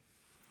way.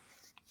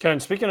 Ken,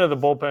 speaking of the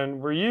bullpen,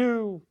 were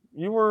you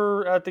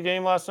were at the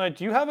game last night?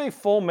 Do you have a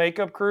full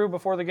makeup crew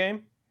before the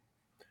game?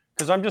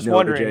 Because I'm just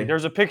wondering. AJ.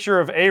 There's a picture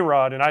of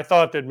A-Rod, and I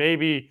thought that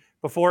maybe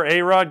before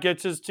A-Rod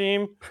gets his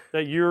team,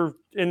 that you're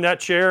in that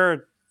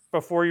chair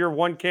before your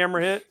one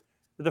camera hit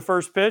the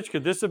first pitch.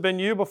 Could this have been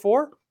you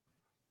before?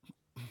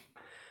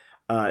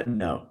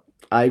 No.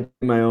 I do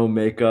my own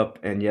makeup,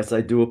 and yes,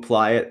 I do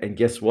apply it. And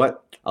guess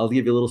what? I'll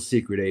give you a little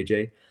secret,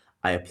 AJ.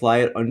 I apply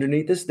it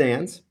underneath the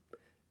stands,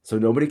 so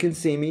nobody can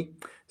see me.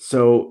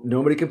 So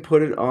nobody can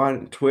put it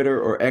on Twitter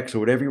or X or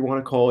whatever you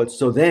want to call it.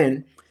 So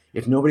then,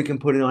 if nobody can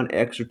put it on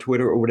X or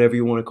Twitter or whatever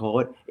you want to call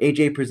it,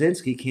 AJ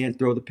Przinsky can't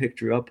throw the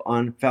picture up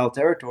on Foul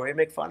Territory and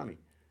make fun of me.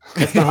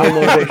 That's the high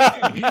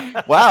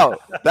motivation. Wow,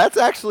 that's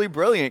actually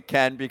brilliant,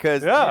 Ken,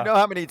 because you know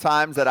how many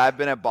times that I've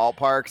been at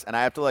ballparks and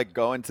I have to like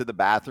go into the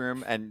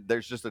bathroom and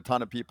there's just a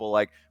ton of people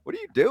like, "What are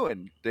you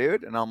doing,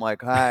 dude?" And I'm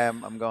like, "Hi,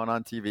 I'm going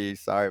on TV.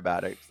 Sorry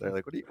about it." So they're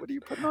like, "What are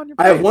you putting on your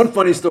face?" I have one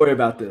funny story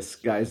about this,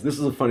 guys. This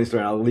is a funny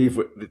story. I'll leave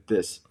with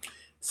this.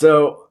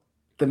 So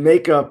the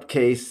makeup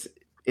case,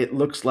 it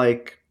looks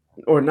like,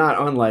 or not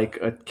unlike,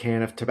 a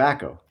can of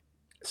tobacco,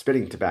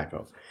 spitting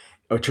tobacco,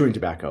 or chewing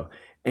tobacco.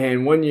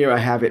 And one year I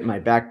have it in my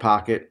back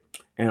pocket,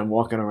 and I'm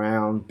walking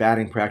around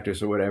batting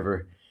practice or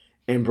whatever,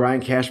 and Brian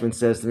Cashman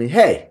says to me,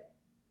 "Hey,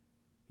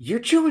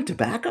 you're chewing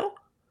tobacco?"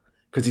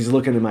 Because he's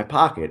looking in my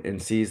pocket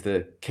and sees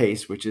the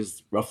case, which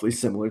is roughly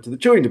similar to the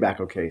chewing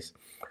tobacco case.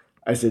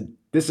 I said,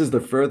 this is the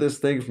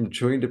furthest thing from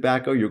chewing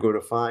tobacco you're going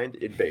to find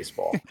in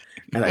baseball.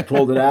 And I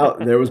pulled it out,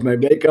 and there was my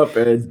makeup,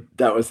 and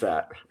that was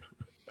that.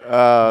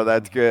 Oh,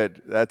 that's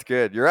good. That's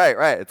good. You're right.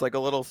 Right. It's like a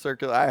little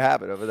circular. I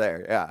have it over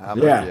there. Yeah, I'm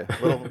with Yeah.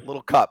 you.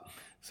 Little cup.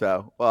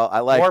 So, well, I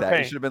like War that. You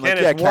paint. should have been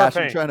Ken, like, it's yeah, war Cash,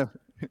 I'm paint. trying to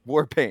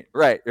war paint.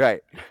 Right.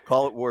 Right.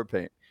 Call it war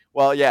paint.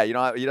 Well, yeah,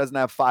 he doesn't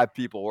have 5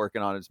 people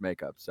working on his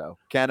makeup. So,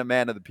 Ken, a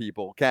man of the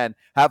people. Ken,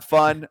 have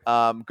fun.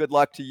 Good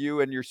luck to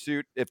you and your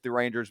suit if the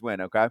Rangers win.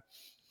 Okay.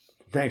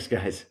 Thanks,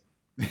 guys.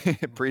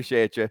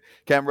 Appreciate you.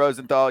 Ken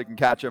Rosenthal, you can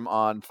catch him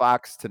on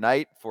Fox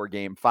tonight for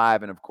Game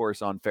 5 and, of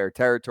course, on Fair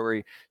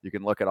Territory. You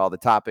can look at all the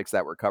topics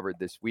that were covered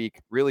this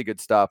week. Really good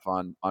stuff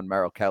on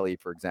Merrill Kelly,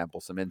 for example,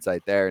 some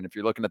insight there. And if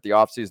you're looking at the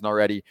offseason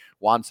already,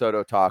 Juan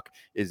Soto talk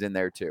is in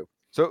there too.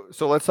 So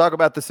let's talk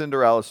about the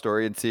Cinderella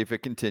story and see if it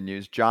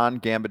continues. John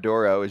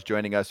Gambadoro is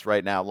joining us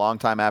right now,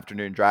 longtime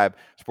afternoon drive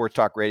sports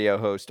talk radio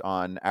host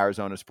on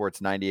Arizona Sports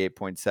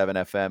 98.7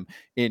 FM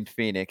in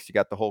Phoenix. You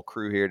got the whole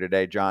crew here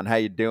today. John, how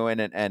you doing?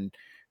 And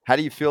how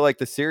do you feel like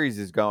the series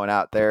is going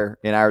out there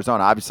in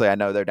Arizona? Obviously, I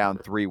know they're down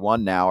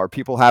 3-1 now. Are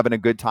people having a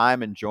good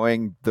time,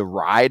 enjoying the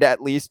ride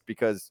at least?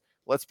 Because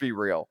let's be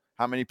real,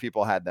 how many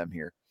people had them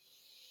here?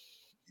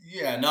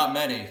 Yeah, not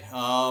many.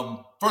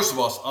 First of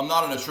all, I'm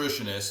not a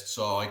nutritionist,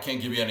 so I can't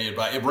give you any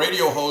advice. A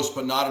radio host,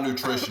 but not a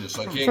nutritionist,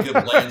 so I can't give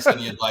Lance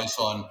any advice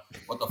on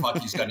what the fuck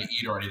he's going to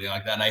eat or anything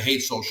like that. And I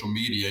hate social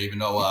media, even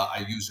though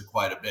I use it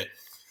quite a bit.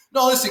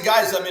 No, listen,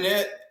 guys. I mean,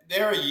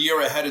 they're a year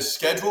ahead of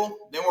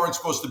schedule. They weren't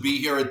supposed to be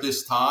here at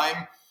this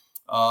time.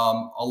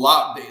 A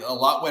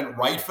lot went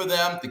right for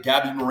them. The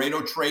Gabby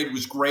Moreno trade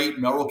was great.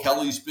 Merrill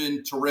Kelly's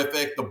been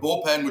terrific. The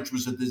bullpen, which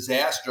was a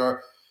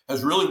disaster,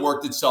 has really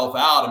worked itself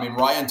out. I mean,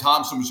 Ryan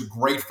Thompson was a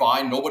great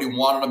find. Nobody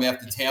wanted him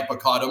after Tampa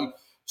cut him.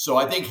 So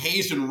I think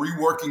Hazen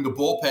reworking the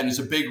bullpen is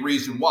a big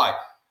reason why.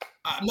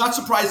 I'm not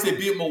surprised they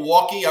beat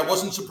Milwaukee. I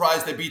wasn't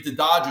surprised they beat the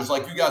Dodgers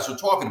like you guys are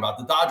talking about.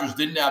 The Dodgers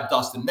didn't have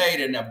Dustin May. They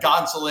didn't have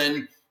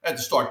Gonsolin. They had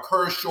to start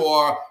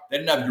Kershaw. They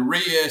didn't have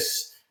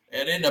Urias.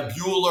 They didn't have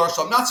Bueller.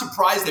 So I'm not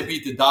surprised they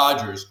beat the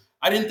Dodgers.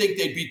 I didn't think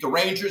they'd beat the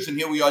Rangers, and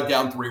here we are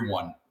down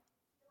 3-1.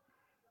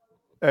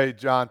 Hey,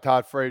 John,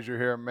 Todd Frazier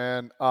here,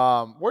 man.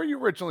 Where are you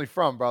originally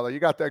from, brother? You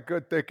got that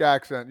good, thick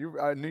accent. You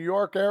New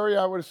York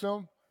area, I would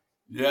assume?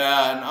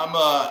 Yeah, and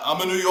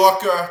I'm a New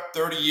Yorker,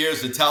 30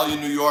 years, Italian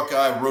New Yorker.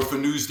 I wrote for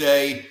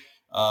Newsday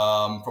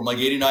from like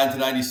 89 to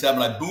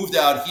 97. I moved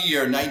out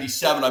here in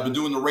 97. I've been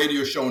doing the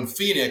radio show in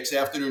Phoenix,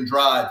 Afternoon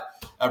Drive,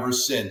 ever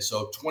since.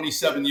 So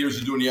 27 years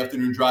of doing the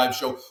Afternoon Drive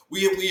show.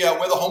 We're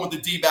the home of the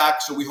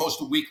D-backs, so we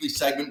host a weekly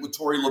segment with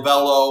Tori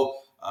Lavello.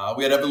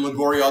 We had Evan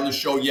Longoria on the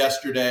show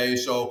yesterday.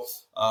 So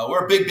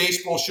we're a big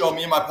baseball show.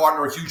 Me and my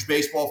partner are huge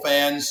baseball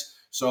fans.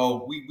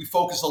 So we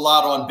focus a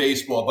lot on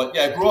baseball. But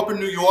yeah, I grew up in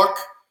New York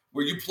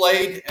where you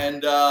played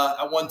and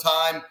at one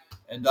time,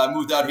 and I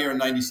moved out here in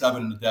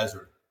 97 in the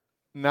desert.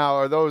 Now,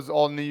 are those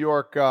all New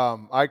York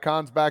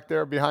icons back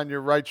there behind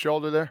your right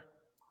shoulder there?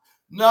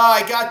 No,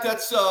 I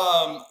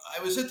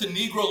was at the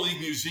Negro League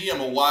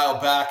Museum a while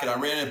back, and I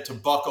ran into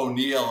Buck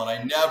O'Neill, and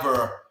I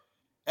never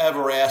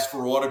ever asked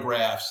for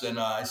autographs. And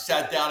I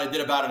sat down, I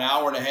did about an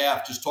hour and a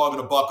half just talking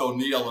to Buck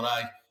O'Neill, and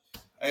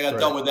I got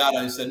done with that.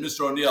 I said,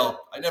 Mr. O'Neill,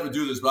 I never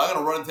do this, but I'm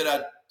going to run into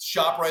that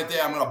shop right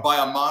there. I'm going to buy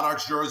a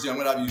Monarchs jersey. I'm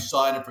going to have you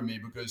sign it for me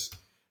because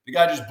the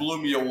guy just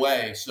blew me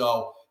away.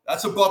 So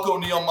that's a Buck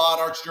O'Neill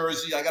Monarchs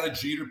jersey. I got a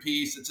Jeter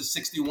piece. It's a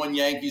 61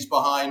 Yankees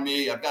behind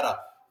me. I've got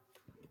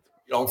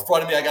in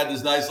front of me, I got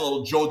this nice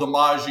little Joe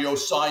DiMaggio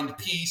signed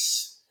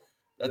piece.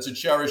 That's a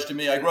cherish to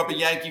me. I grew up a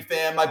Yankee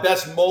fan. My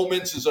best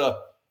moments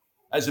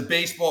as a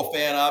baseball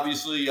fan,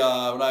 obviously,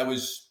 when I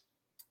was,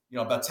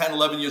 about 10,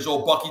 11 years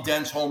old, Bucky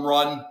Dent's home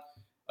run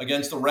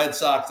against the Red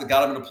Sox that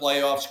got him in the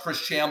playoffs. Chris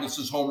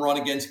Chambliss' home run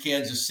against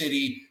Kansas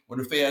City when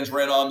the fans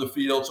ran on the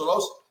field. So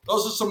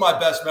those are some of my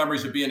best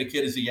memories of being a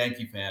kid as a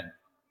Yankee fan.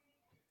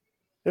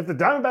 If the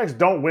Diamondbacks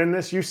don't win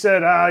this, you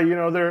said,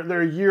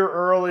 they're a year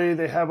early.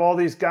 They have all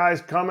these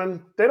guys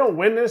coming. They don't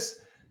win this.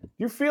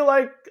 You feel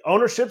like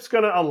ownership's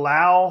going to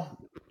allow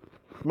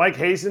Mike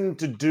Hazen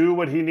to do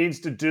what he needs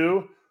to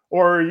do?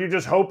 Or are you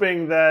just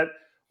hoping that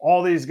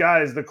all these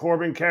guys, the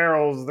Corbin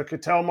Carrolls, the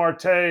Ketel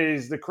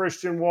Martes, the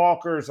Christian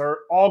Walkers, are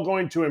all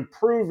going to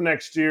improve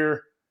next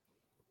year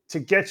to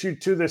get you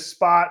to this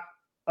spot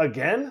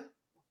again?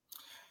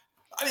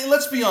 I mean,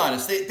 let's be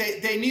honest.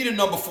 They need a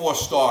number 4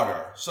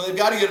 starter, so they've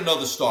got to get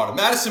another starter.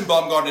 Madison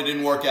Bumgarner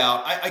didn't work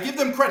out. I give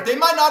them credit. They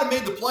might not have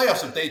made the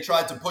playoffs if they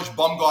tried to push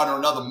Bumgarner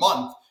another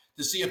month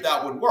to see if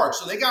that would work.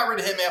 So they got rid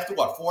of him after,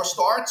 4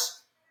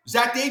 starts?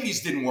 Zach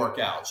Davies didn't work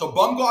out. So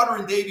Bumgarner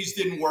and Davies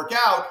didn't work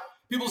out.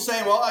 People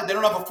saying, well, they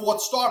don't have a 4th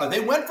starter. They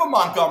went for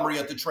Montgomery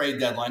at the trade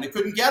deadline. They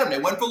couldn't get him. They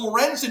went for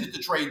Lorenzen at the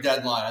trade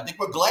deadline. I think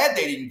we're glad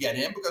they didn't get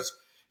him because,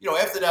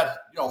 after that,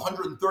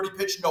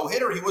 130-pitch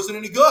no-hitter, he wasn't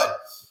any good.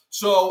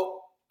 So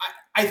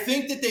I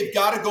think that they've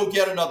got to go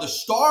get another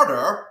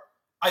starter.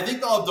 I think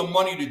they'll have the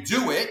money to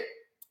do it.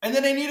 And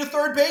then they need a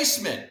third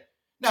baseman.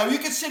 Now, you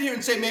could sit here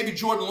and say maybe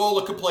Jordan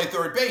Lola could play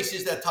third base.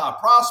 He's that top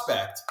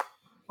prospect.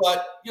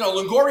 But,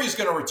 Longoria is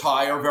going to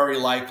retire very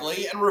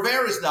likely, and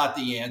Rivera's not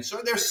the answer.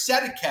 They're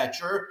set at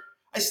catcher.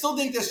 I still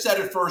think they're set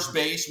at first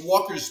base.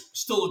 Walker's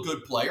still a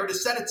good player. They're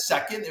set at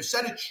second. They're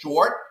set at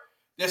short.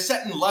 They're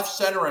set in left,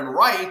 center, and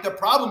right. The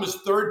problem is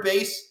third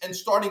base and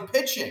starting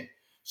pitching.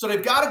 So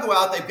they've got to go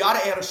out. They've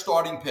got to add a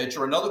starting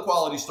pitcher, another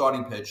quality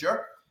starting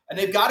pitcher, and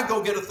they've got to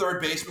go get a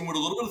third baseman with a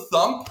little bit of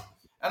thump.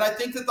 And I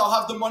think that they'll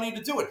have the money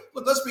to do it.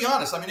 Look, let's be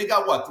honest. I mean, they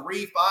got,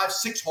 3, 5,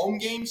 6 home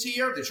games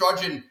here. They're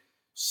charging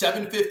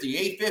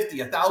 $750,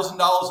 $850,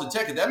 $1,000 a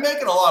ticket. They're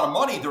making a lot of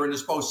money during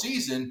this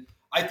postseason.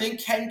 I think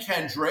Ken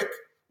Kendrick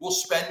will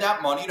spend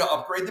that money to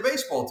upgrade the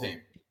baseball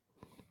team.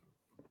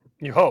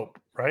 You hope,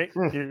 right?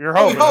 You're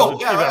hoping. We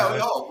hope. Yeah, we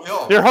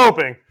hope. You're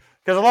hoping.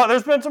 Because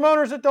there's been some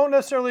owners that don't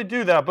necessarily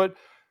do that. But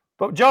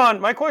John,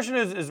 my question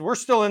is we're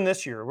still in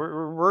this year.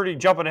 We're already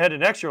jumping ahead to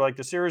next year like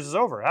the series is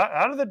over.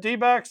 How do the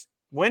D-backs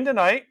win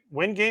tonight,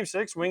 win Game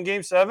 6, win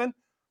Game 7,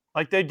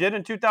 like they did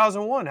in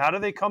 2001? How do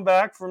they come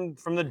back from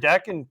the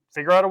deck and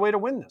figure out a way to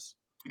win this?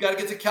 You got to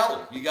get to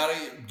Kelly.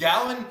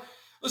 Gallen.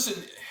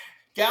 Listen,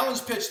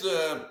 Gallen's pitched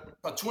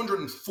about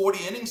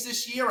 240 innings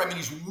this year. I mean,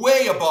 he's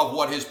way above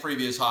what his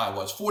previous high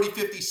was. 40,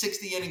 50,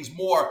 60 innings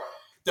more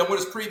than what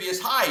his previous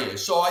high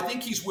is. So I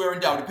think he's wearing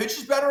down. He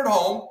pitches better at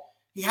home.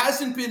 He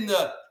hasn't been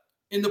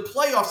in the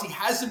playoffs, he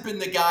hasn't been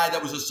the guy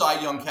that was a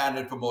Cy Young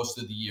candidate for most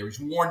of the year. He's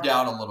worn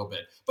down a little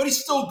bit, but he's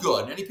still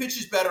good, and he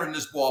pitches better in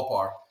this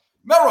ballpark.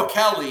 Merrill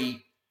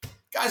Kelly,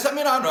 guys, I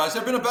mean, I don't know. Has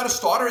there been a better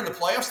starter in the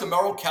playoffs than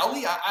Merrill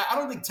Kelly? I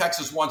don't think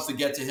Texas wants to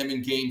get to him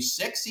in Game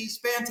 6. He's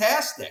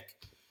fantastic.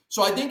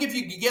 So I think if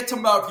you get to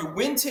Merrill, if you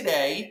win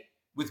today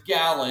with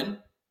Gallen,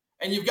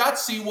 and you've got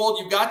Sewald,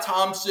 you've got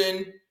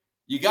Thompson,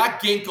 you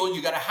got Ginkel,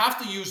 you're going to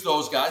have to use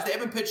those guys. They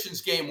haven't pitched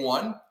since Game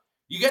 1.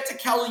 You get to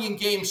Kelly in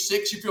Game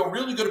 6, you feel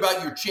really good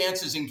about your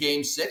chances in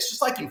Game 6,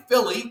 just like in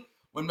Philly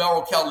when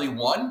Merrill Kelly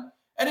won.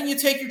 And then you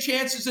take your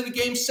chances into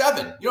Game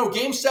 7.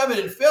 Game 7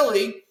 in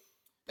Philly,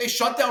 they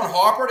shut down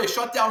Harper, they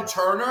shut down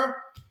Turner,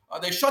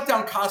 they shut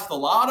down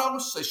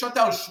Castellanos, they shut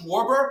down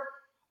Schwarber.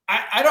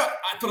 I don't.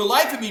 For the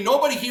life of me,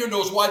 nobody here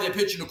knows why they're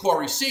pitching to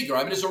Corey Seager. I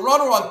mean, there's a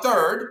runner on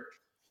third,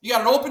 you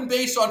got an open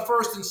base on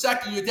first and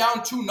second, you're down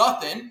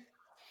 2-0,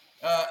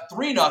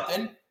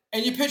 3-0.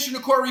 And you're pitching to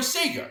Corey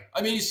Seager.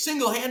 I mean, he's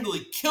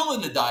single-handedly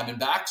killing the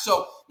Diamondbacks.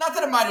 So, not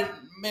that it might have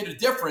made a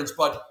difference,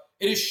 but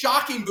it is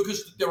shocking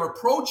because their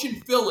approach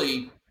in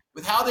Philly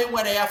with how they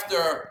went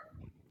after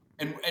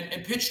and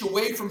pitched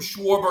away from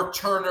Schwarber,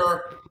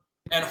 Turner,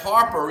 and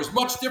Harper is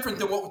much different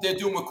than what they're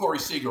doing with Corey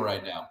Seager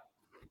right now.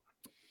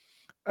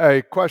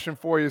 Hey, question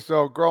for you.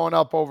 So, growing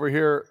up over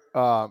here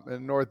in the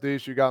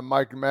Northeast, you got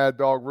Mike and Mad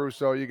Dog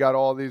Russo. You got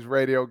all these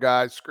radio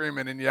guys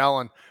screaming and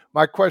yelling.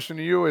 My question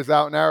to you is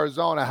out in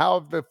Arizona, how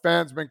have the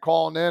fans been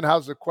calling in?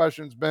 How's the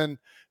questions been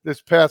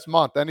this past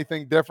month?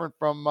 Anything different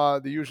from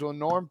the usual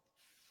norm?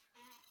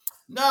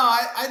 No,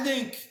 I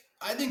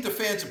think the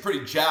fans are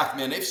pretty jacked,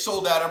 man. They've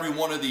sold out every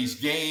one of these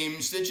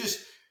games. They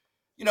just,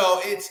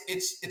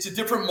 it's a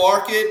different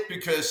market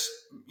because,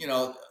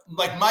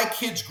 like my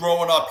kids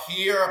growing up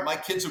here,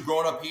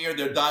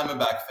 they're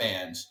Diamondback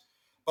fans.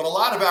 But a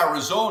lot of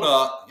Arizona,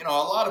 a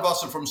lot of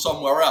us are from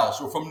somewhere else.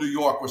 We're from New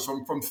York. We're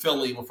from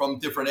Philly. We're from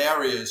different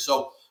areas.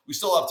 So we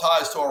still have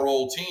ties to our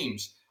old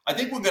teams. I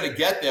think we're going to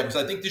get there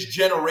because I think this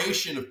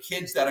generation of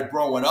kids that are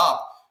growing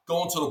up,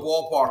 going to the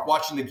ballpark,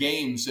 watching the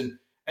games, and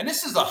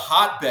this is a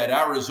hotbed,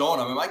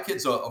 Arizona. I mean, my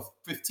kid's a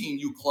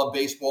 15U club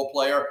baseball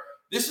player.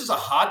 This is a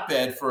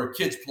hotbed for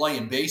kids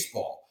playing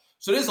baseball.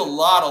 So there's a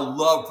lot of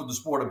love for the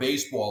sport of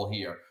baseball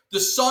here. The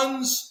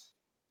Suns,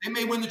 they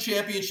may win the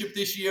championship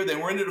this year. They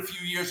were in it a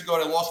few years ago.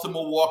 They lost to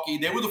Milwaukee.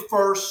 They were the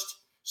first.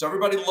 So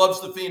everybody loves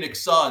the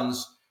Phoenix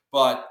Suns.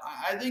 But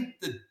I think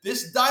that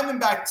this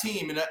Diamondback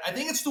team, and I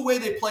think it's the way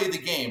they play the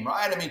game,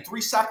 right? I mean, 3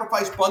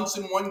 sacrifice bunts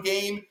in one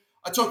game.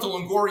 I talked to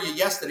Longoria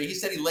yesterday. He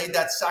said he laid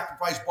that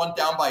sacrifice bunt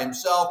down by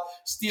himself,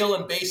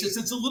 stealing bases.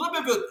 It's a little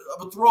bit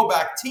of a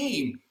throwback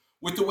team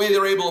with the way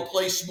they're able to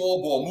play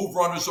small ball, move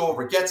runners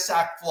over, get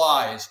sack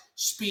flies,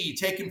 speed,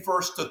 taking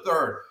first to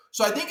third.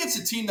 So I think it's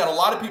a team that a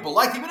lot of people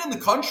like, even in the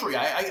country.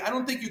 I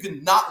don't think you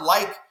can not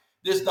like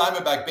this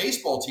Diamondback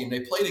baseball team. They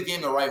play the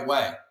game the right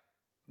way.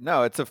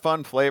 No, it's a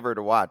fun flavor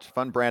to watch,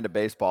 fun brand of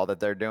baseball that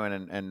they're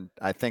doing. And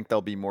I think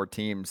there'll be more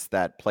teams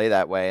that play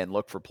that way and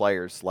look for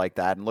players like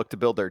that and look to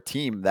build their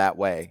team that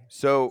way.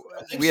 So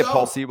we have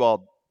Paul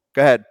Sewald.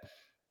 Go ahead.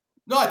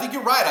 No, I think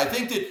you're right. I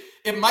think that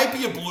it might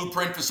be a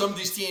blueprint for some of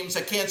these teams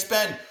that can't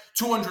spend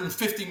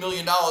 $250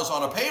 million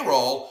on a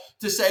payroll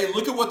to say,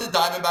 look at what the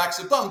Diamondbacks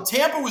have done.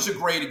 Tampa was a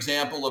great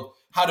example of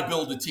how to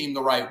build a team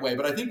the right way.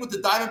 But I think what the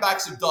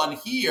Diamondbacks have done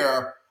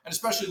here, and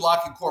especially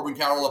locking Corbin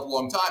Carroll up a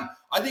long time,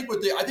 I think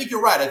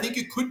you're right. I think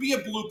it could be a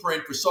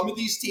blueprint for some of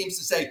these teams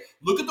to say,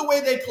 look at the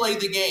way they play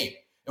the game.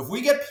 If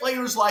we get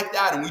players like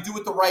that and we do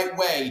it the right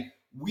way,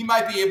 we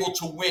might be able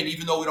to win,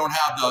 even though we don't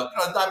have the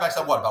Diamondbacks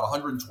have about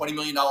 $120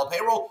 million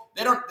payroll.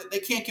 They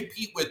can't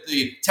compete with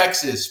the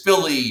Texas,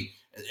 Philly,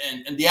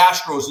 and the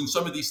Astros and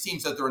some of these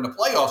teams that they're in the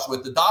playoffs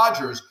with, the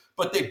Dodgers,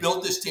 but they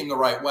built this team the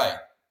right way.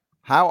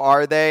 How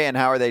are they, and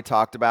how are they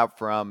talked about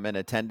from an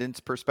attendance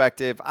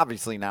perspective?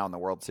 Obviously, now in the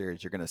World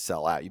Series, you're going to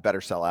sell out. You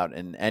better sell out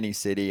in any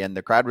city, and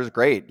the crowd was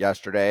great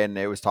yesterday, and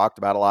it was talked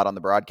about a lot on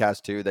the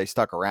broadcast too. They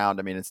stuck around.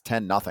 I mean, it's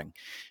 10-0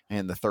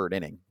 in the third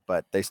inning,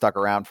 but they stuck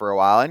around for a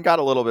while and got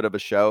a little bit of a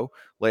show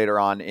later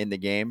on in the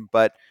game.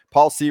 But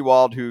Paul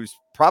Sewald, who's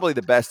probably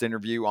the best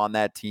interview on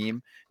that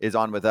team, is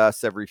on with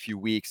us every few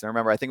weeks. And I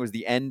remember, I think it was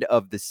the end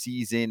of the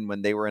season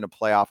when they were in a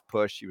playoff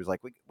push. He was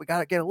like, we got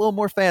to get a little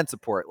more fan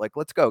support. Like,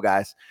 let's go,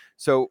 guys.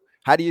 So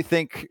how do you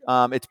think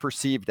it's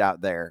perceived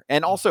out there?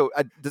 And also,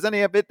 does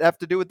any of it have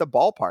to do with the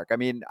ballpark? I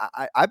mean,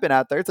 I've been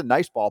out there. It's a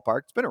nice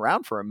ballpark. It's been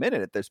around for a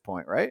minute at this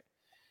point, right?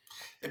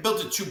 They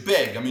built it too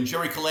big. I mean,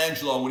 Jerry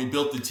Colangelo, when he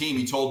built the team,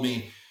 he told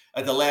me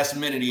at the last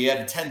minute he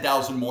added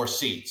 10,000 more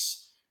seats.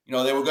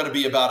 They were going to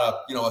be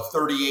about a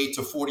 38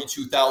 to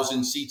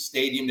 42,000 seat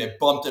stadium. They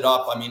bumped it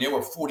up. I mean, they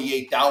were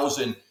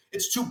 48,000.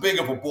 It's too big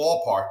of a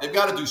ballpark. They've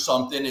got to do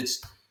something.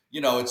 It's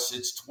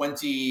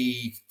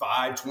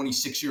 25,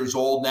 26 years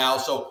old now.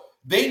 So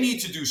they need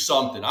to do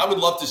something. I would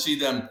love to see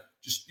them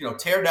just,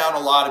 tear down a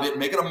lot of it,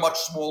 make it a much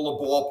smaller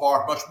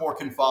ballpark, much more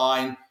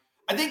confined.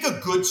 I think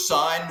a good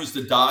sign was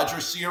the Dodger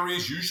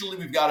series. Usually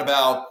we've got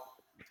about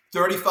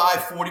 35,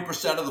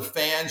 40% of the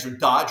fans are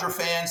Dodger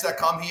fans that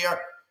come here.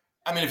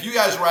 I mean, if you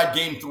guys were at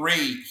Game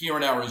 3 here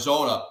in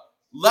Arizona,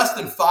 less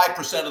than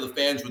 5% of the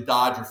fans were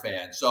Dodger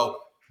fans. So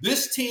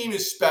this team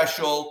is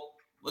special.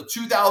 The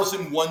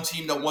 2001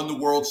 team that won the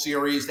World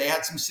Series, they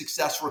had some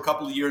success for a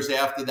couple of years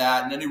after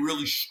that, and then they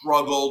really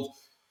struggled.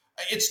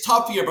 It's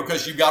tough here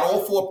because you've got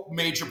all four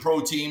major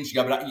pro teams.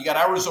 You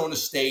got Arizona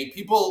State.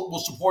 People will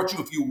support you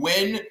if you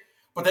win,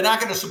 but they're not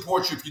going to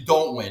support you if you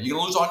don't win. You're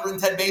going to lose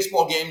 110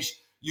 baseball games.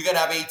 You're going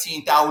to have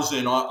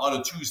 18,000 on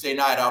a Tuesday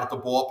night out at the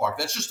ballpark.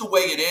 That's just the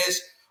way it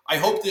is. I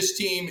hope this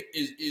team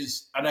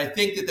is, and I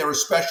think that they're a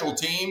special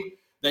team,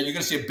 that you're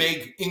going to see a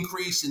big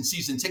increase in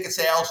season ticket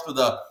sales for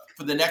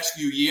the next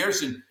few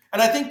years. And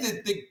I think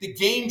that the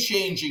game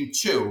changing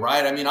too,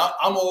 right? I mean,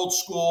 I'm old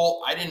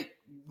school. I didn't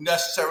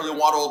necessarily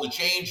want all the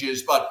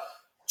changes, but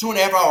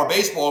 2.5 hour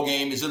baseball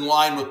game is in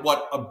line with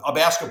what a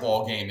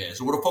basketball game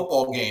is or what a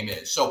football game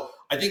is. So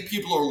I think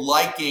people are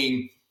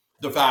liking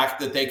the fact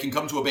that they can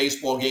come to a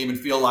baseball game and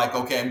feel like,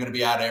 okay, I'm going to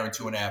be out of there in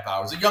 2.5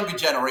 hours. A younger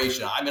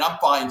generation, I mean, I'm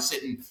fine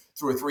sitting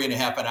through a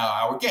 3.5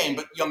 hour game,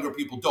 but younger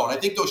people don't. I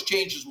think those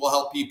changes will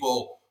help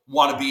people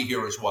want to be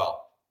here as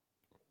well.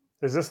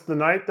 Is this the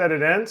night that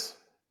it ends,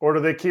 or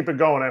do they keep it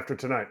going after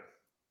tonight?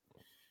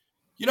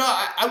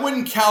 I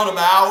wouldn't count them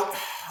out.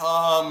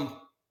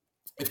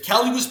 If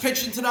Kelly was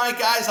pitching tonight,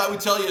 guys, I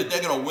would tell you that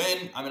they're going to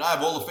win. I mean, I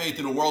have all the faith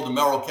in the world in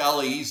Merrill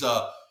Kelly. He's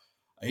a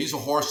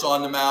horse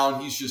on the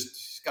mound.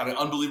 He's got an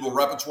unbelievable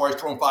repertoire. He's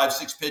throwing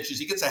 5-6 pitches.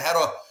 He gets ahead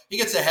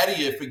of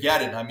you.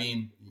 Forget it. I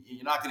mean,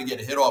 you're not going to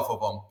get a hit off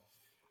of him.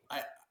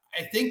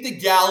 I think that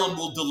Gallen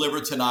will deliver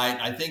tonight.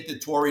 I think that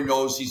Torrey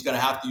knows he's going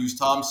to have to use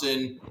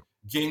Thompson,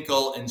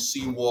 Ginkel, and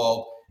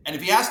Sewald. And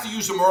if he has to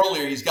use them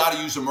earlier, he's got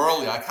to use them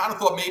earlier. I kind of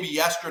thought maybe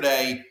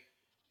yesterday,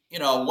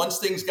 once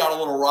things got a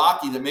little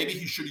rocky, that maybe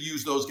he should have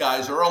used those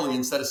guys early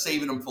instead of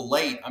saving them for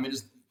late. I mean,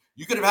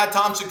 you could have had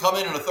Thompson come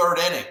in a third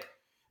inning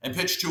and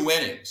pitch 2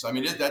 innings. I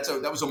mean,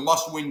 that was a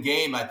must-win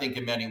game, I think,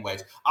 in many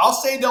ways. I'll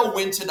say they'll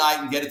win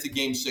tonight and get it to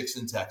Game 6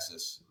 in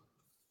Texas.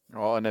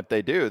 Well, and if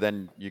they do,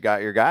 then you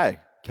got your guy,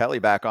 Kelly,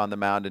 back on the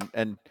mound.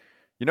 And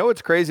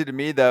what's crazy to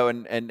me, though,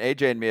 and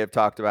AJ and me have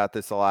talked about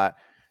this a lot,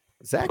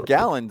 Zach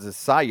Gallen's a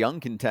Cy Young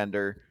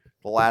contender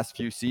the last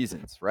few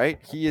seasons, right?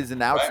 He is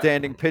an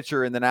outstanding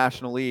pitcher in the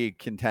National League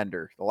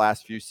contender the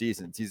last few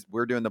seasons.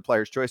 We're doing the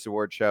Players' Choice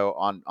Award show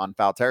on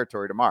Foul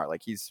Territory tomorrow.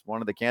 Like, he's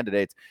one of the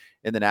candidates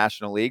in the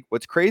National League.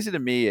 What's crazy to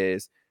me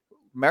is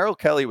Merrill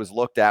Kelly was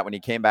looked at when he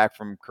came back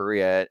from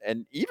Korea,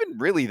 and even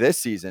really this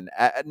season.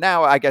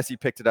 Now, I guess he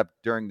picked it up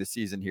during the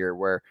season here,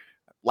 where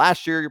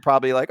last year you're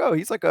probably like, oh,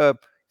 he's like a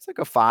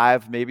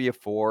 5, maybe a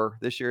 4.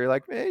 This year, you're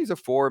like, he's a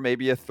 4,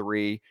 maybe a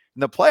 3. In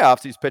the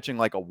playoffs, he's pitching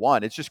like a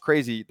 1. It's just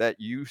crazy that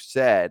you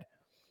said,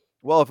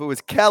 well, if it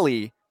was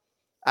Kelly,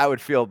 I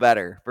would feel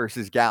better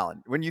versus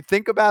Gallen. When you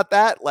think about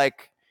that,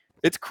 like,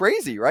 it's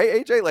crazy,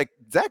 right, AJ? Like,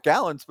 Zach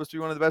Gallen's supposed to be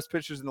one of the best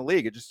pitchers in the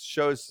league. It just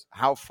shows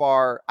how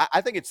far.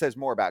 I think it says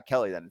more about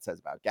Kelly than it says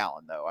about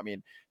Gallen, though. I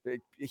mean,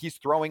 he's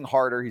throwing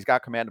harder. He's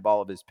got command of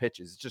all of his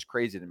pitches. It's just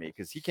crazy to me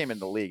because he came into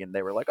the league and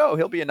they were like, oh,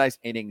 he'll be a nice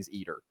innings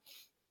eater.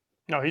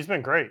 No, he's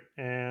been great.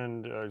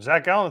 And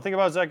Zach Gallen, the thing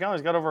about Zach Gallen,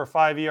 he's got over a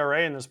 5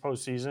 ERA in this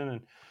postseason.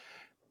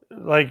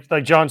 And like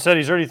John said,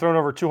 he's already thrown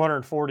over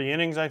 240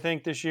 innings, I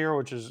think, this year,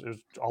 which is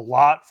a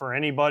lot for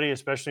anybody,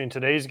 especially in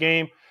today's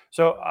game.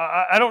 So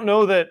I don't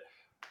know that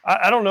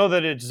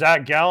it's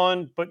Zach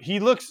Gallen, but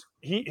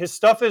his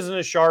stuff isn't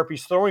as sharp.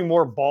 He's throwing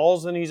more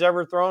balls than he's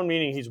ever thrown,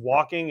 meaning he's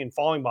walking and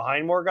falling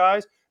behind more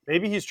guys.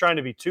 Maybe he's trying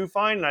to be too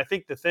fine. And I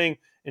think the thing,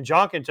 and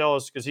John can tell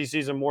us because he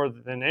sees him more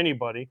than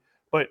anybody,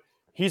 but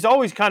he's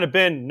always kind of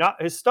been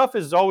his stuff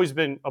has always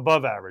been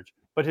above average,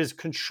 but his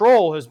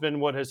control has been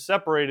what has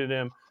separated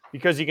him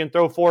because he can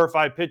throw 4 or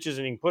 5 pitches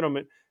and he can put them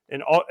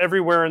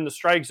everywhere in the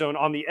strike zone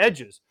on the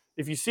edges.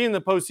 If you see in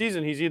the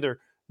postseason, he's either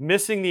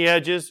missing the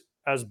edges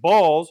as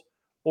balls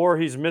or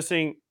he's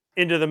missing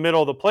into the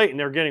middle of the plate and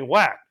they're getting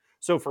whacked.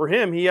 So for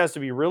him, he has to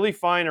be really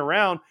fine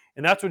around,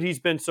 and that's what he's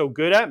been so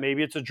good at.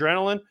 Maybe it's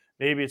adrenaline,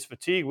 maybe it's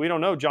fatigue. We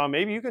don't know, John.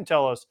 Maybe you can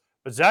tell us.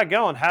 But Zach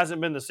Gallen hasn't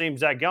been the same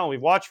Zach Gallen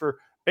we've watched for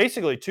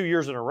basically 2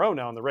 years in a row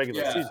now in the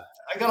regular season.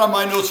 I got on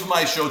my notes for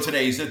my show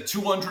today. He's at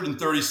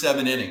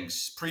 237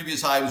 innings.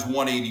 Previous high was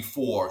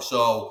 184.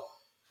 So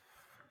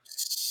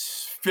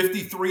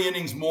 53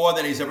 innings more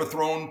than he's ever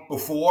thrown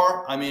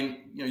before. I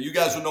mean, you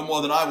guys would know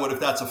more than I would if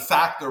that's a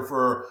factor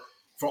for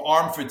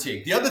arm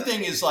fatigue. The other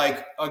thing is,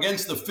 like,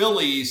 against the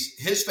Phillies,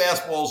 his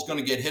fastball is going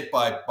to get hit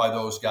by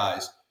those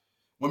guys.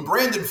 When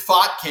Brandon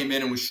Pfaadt came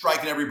in and was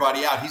striking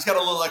everybody out, he's got a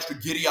little extra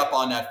giddy up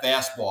on that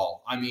fastball.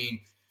 I mean,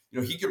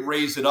 he could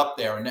raise it up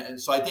there. And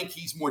so I think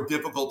he's more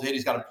difficult to hit.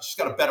 He's got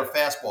a better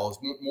fastball.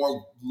 There's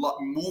more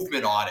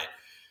movement on it.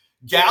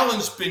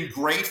 Gallen's been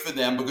great for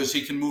them because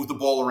he can move the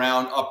ball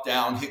around, up,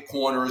 down, hit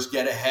corners,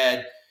 get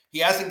ahead. He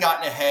hasn't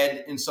gotten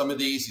ahead in some of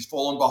these. He's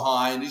fallen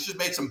behind. He's just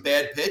made some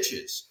bad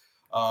pitches.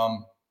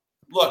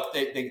 Look,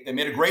 they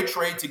made a great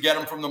trade to get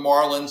him from the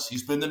Marlins.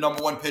 He's been the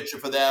number one pitcher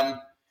for them.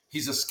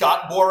 He's a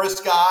Scott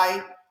Boras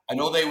guy. I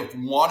know they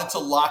wanted to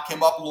lock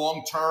him up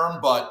long term,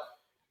 but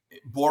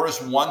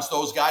Boras wants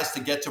those guys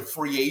to get to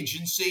free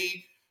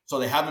agency. So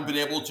they haven't been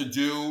able to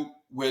do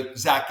with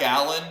Zach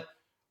Gallen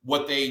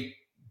what they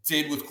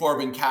did with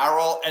Corbin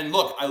Carroll. And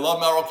look, I love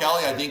Merrill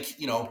Kelly. I think,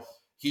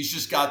 he's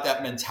just got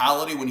that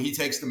mentality when he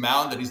takes the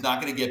mound that he's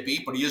not going to get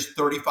beat, but he is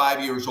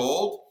 35 years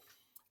old.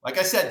 Like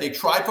I said, they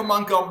tried for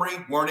Montgomery,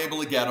 weren't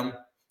able to get him.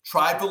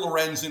 Tried for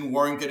Lorenzen,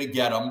 weren't going to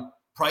get him.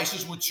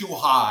 Prices were too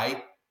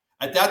high.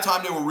 At that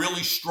time, they were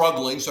really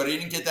struggling, so they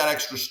didn't get that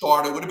extra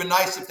starter. It would have been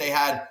nice if they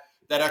had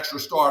that extra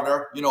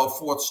starter, a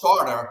fourth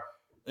starter.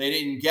 They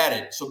didn't get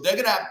it. So they're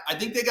going to have, I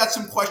think they got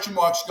some question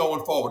marks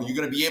going forward. Are you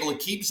going to be able to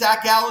keep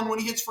Zach Gallen when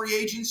he hits free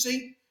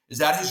agency? Is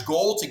that his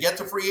goal, to get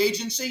to free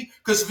agency?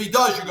 Because if he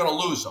does, you're going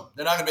to lose him.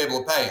 They're not going to be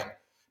able to pay him.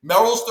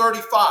 Merrill's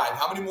 35.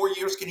 How many more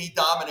years can he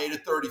dominate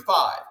at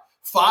 35?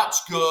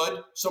 Pfaadt's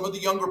good. Some of the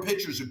younger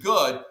pitchers are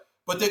good.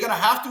 But they're going to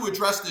have to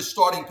address this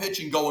starting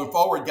pitching going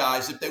forward,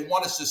 guys, if they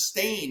want to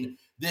sustain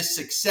this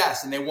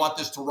success and they want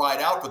this to ride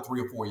out for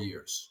 3 or 4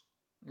 years.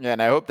 Yeah,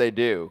 and I hope they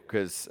do,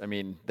 because, I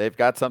mean, they've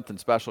got something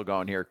special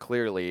going here,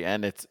 clearly,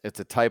 and it's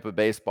a type of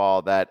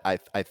baseball that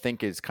I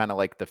think is kind of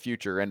like the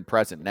future and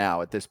present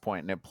now at this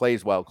point, and it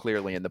plays well,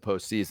 clearly, in the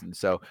postseason.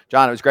 So,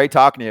 John, it was great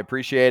talking to you.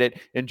 Appreciate it.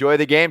 Enjoy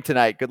the game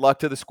tonight. Good luck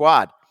to the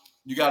squad.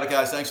 You got it,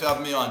 guys. Thanks for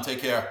having me on. Take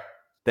care.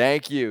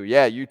 Thank you.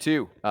 Yeah, you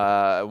too.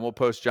 And we'll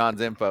post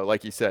John's info.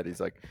 Like you said, he's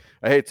like,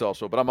 I hate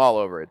social, but I'm all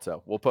over it.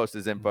 So we'll post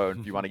his info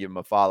if you want to give him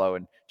a follow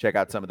and check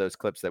out some of those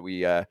clips that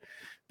we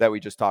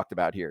just talked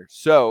about here.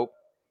 So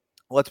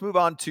let's move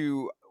on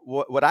to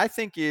what I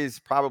think is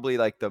probably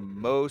like the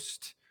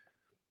most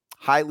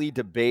highly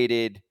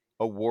debated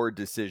award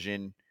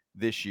decision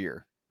this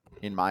year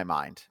in my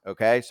mind.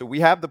 Okay. So we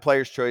have the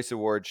Players' Choice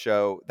Award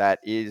show that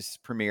is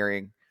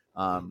premiering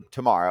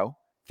tomorrow,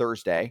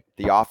 Thursday,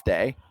 the off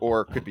day,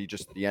 or it could be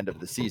just the end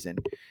of the season.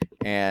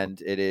 And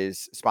it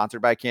is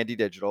sponsored by Candy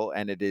Digital,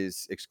 and it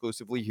is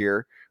exclusively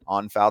here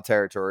on Foul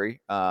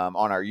Territory on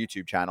our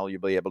YouTube channel.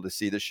 You'll be able to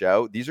see the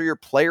show. These are your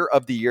Player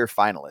of the Year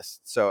finalists.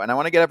 So, and I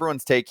want to get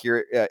everyone's take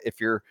here, if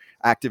you're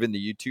active in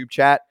the YouTube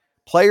chat.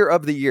 Player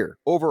of the Year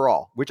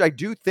overall, which I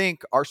do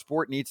think our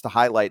sport needs to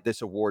highlight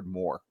this award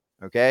more.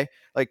 Okay.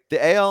 Like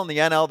the AL and the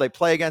NL, they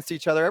play against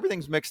each other.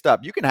 Everything's mixed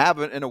up. You can have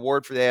an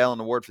award for the AL and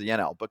an award for the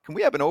NL, but can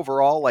we have an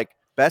overall, like,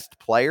 best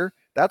player?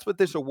 That's what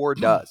this award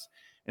does.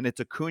 And it's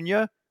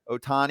Acuna,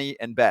 Ohtani,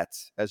 and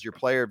Betts as your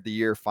Player of the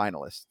Year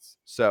finalists.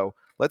 So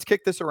let's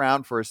kick this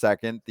around for a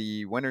second.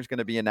 The winner's going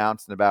to be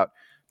announced in about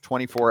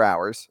 24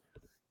 hours.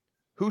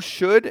 Who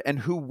should and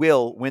who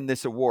will win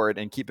this award?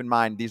 And keep in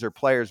mind, these are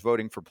players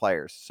voting for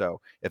players.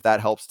 So if that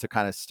helps to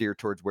kind of steer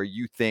towards where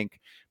you think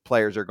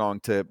players are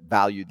going to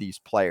value these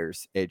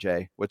players,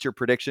 AJ, what's your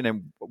prediction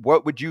and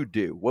what would you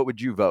do? What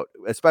would you vote?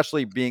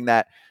 Especially being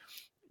that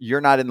you're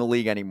not in the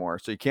league anymore,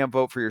 so you can't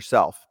vote for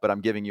yourself, but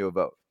I'm giving you a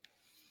vote.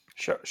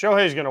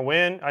 Shohei's going to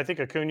win. I think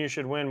Acuna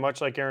should win,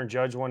 much like Aaron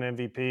Judge won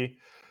MVP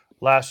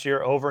last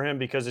year over him,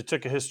 because it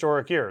took a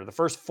historic year. The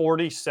first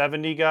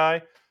 40-70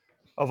 guy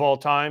of all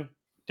time.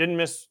 Didn't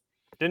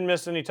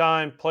miss any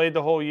time, played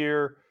the whole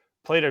year,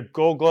 played a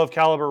Gold Glove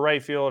caliber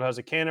right field, has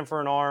a cannon for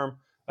an arm.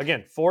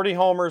 Again, 40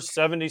 homers,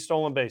 70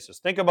 stolen bases.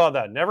 Think about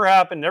that. Never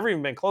happened, never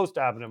even been close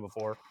to happening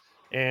before.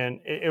 And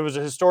it was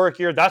a historic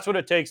year. That's what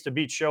it takes to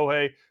beat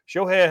Shohei.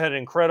 Shohei had an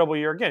incredible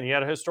year. Again, he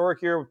had a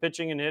historic year with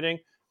pitching and hitting.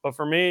 But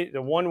for me,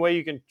 the one way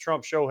you can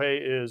trump Shohei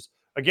is,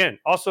 again,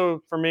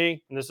 also for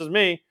me, and this is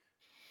me,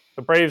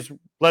 the Braves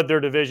led their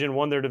division,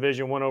 won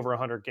over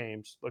 100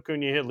 games.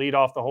 Acuna hit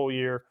leadoff the whole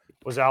year,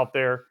 was out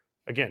there.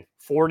 Again,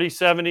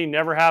 40-70,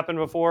 never happened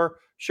before.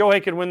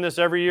 Shohei could win this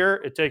every year.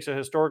 It takes a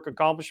historic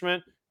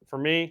accomplishment. For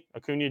me,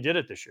 Acuna did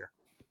it this year.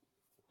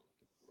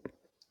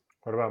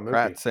 What about Mookie?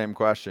 Pratt, same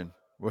question.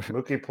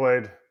 Mookie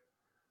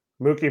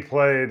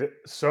played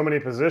so many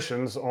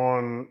positions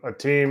on a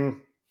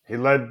team. They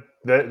led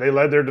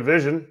their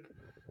division.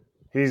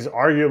 He's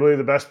arguably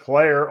the best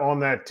player on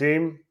that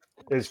team.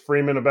 Is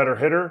Freeman a better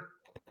hitter?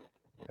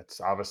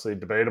 It's obviously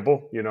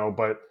debatable,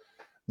 but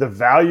the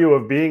value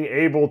of being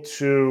able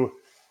to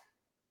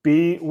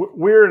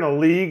we're in a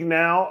league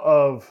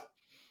now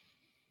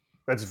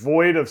that's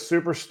void of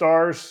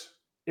superstars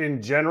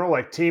in general.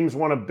 Like teams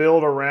want to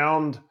build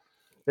around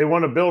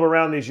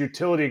these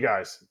utility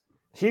guys.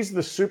 He's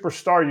the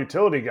superstar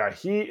utility guy.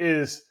 He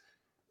is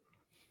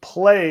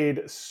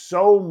played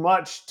so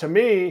much. To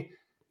me,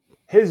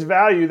 his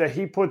value that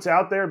he puts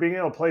out there, being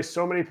able to play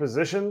so many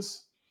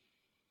positions,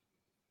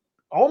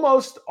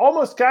 almost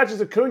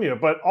catches Acuna.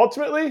 But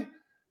ultimately,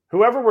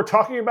 whoever we're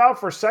talking about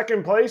for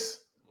second place,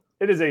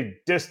 it is a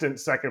distant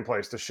second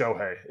place to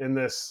Shohei in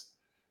this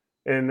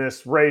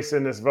race,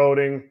 in this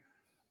voting.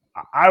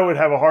 I would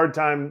have a hard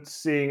time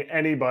seeing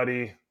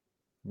anybody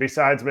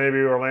besides maybe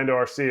Orlando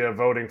Arcia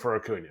voting for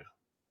Acuna.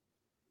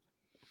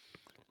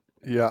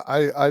 Yeah,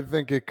 I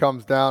think it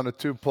comes down to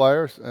two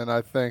players, and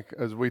I think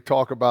as we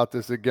talk about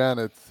this again,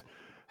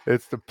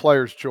 it's the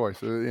player's choice.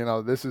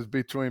 This is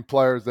between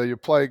players that you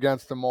play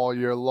against them all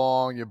year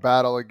long, you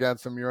battle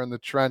against them, you're in the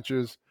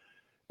trenches.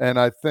 And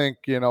I think,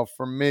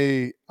 for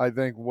me, I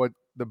think what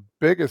the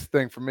biggest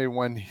thing for me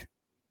when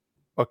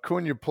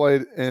Acuna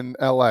played in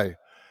LA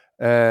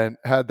and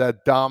had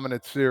that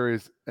dominant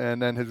series,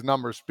 and then his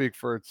numbers speak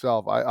for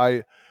itself.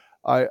 I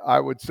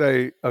would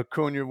say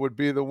Acuna would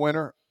be the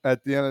winner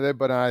at the end of the day,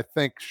 but I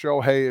think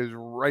Shohei is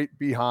right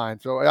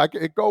behind. So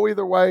it go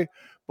either way.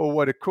 But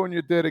what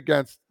Acuna did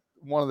against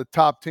one of the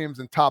top teams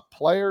and top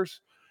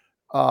players,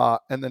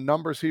 and the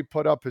numbers he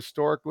put up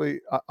historically,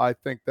 I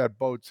think that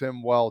bodes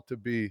him well to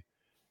be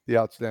the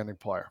outstanding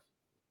player.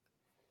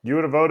 You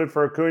would have voted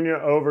for Acuna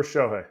over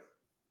Shohei?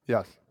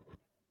 Yes.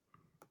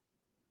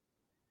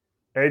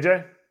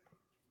 AJ?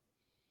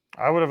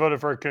 I would have voted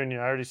for Acuna. I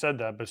already said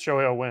that, but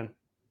Shohei will win.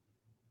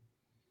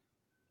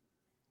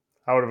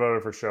 I would have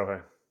voted for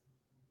Shohei.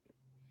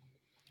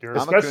 I'm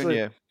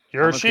Acuna.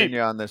 You're I'm a sheep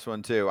Acuna on this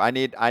one too. I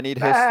need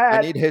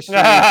history.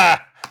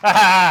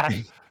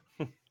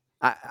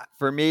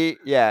 For me,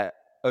 yeah,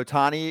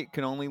 Ohtani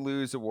can only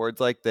lose awards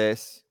like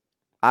this.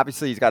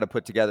 Obviously, he's got to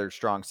put together a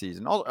strong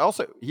season.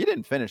 Also, he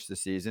didn't finish the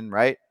season,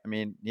 right? I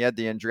mean, he had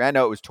the injury. I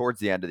know it was towards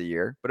the end of the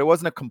year, but it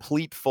wasn't a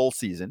complete full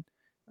season.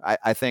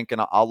 I think,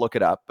 and I'll look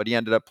it up, but he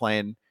ended up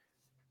playing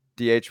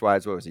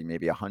DH-wise, what was he,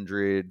 maybe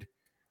 100?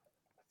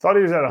 Thought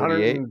he was at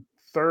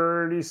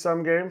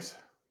 130-some games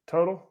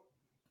total.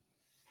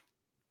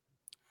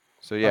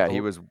 So, yeah, he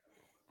was,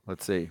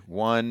 let's see,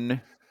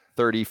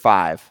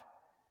 135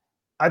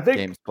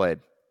 games played.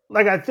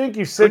 Like, I think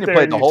you sit there. He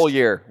played the whole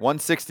year.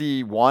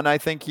 161, I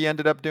think he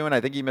ended up doing. I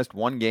think he missed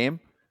one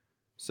game.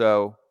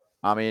 So,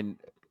 I mean,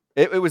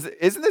 it was.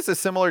 Isn't this a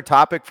similar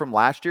topic from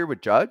last year with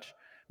Judge?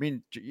 I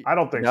mean, I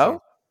don't think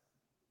so.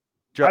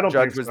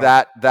 Judge was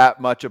that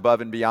much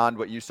above and beyond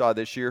what you saw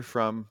this year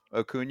from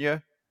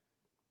Acuna.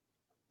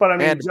 But I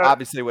mean, and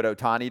obviously what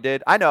Ohtani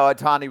did. I know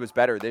Ohtani was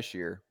better this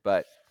year,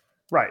 but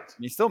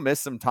he still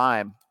missed some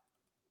time.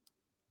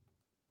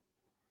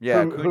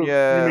 Yeah,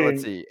 Acuna.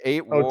 Let's see,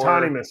 8 WAR.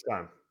 Ohtani missed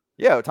time.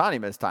 Yeah, Ohtani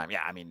missed time.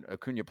 Yeah, I mean,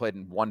 Acuna played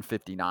in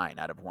 159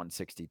 out of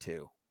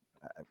 162.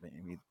 I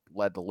mean, he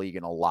led the league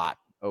in a lot.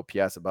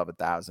 OPS above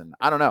 1,000.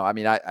 I don't know. I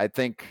mean, I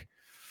think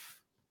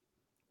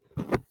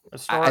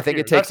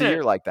it takes a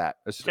year like that.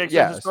 A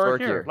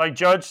historic year. Like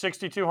Judge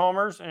 62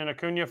 homers and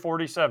Acuna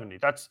 40-70.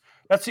 That's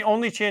the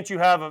only chance you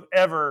have of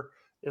ever,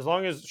 as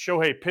long as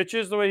Shohei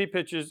pitches the way he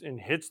pitches and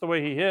hits the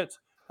way he hits,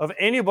 of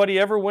anybody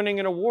ever winning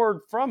an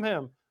award from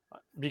him,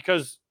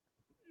 because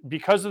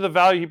of the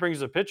value he brings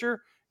as a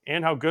pitcher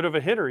and how good of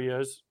a hitter he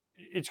is.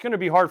 It's going to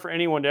be hard for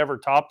anyone to ever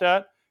top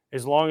that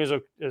as long as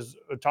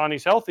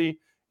Ohtani's healthy.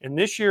 And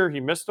this year, he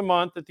missed a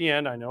month at the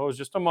end. I know it was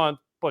just a month,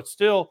 but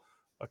still,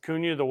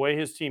 Acuna, the way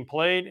his team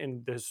played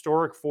and the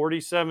historic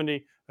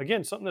 40-70,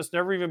 again, something that's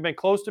never even been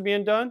close to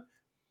being done,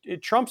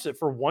 it trumps it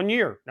for 1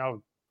 year.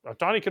 Now,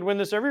 Ohtani could win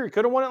this every year. He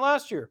could have won it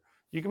last year.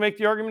 You can make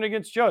the argument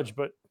against Judge,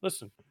 but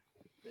listen,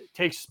 it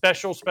takes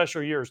special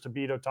years to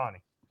beat Ohtani.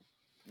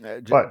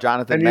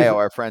 Jonathan Mayo,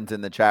 our friend's in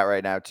the chat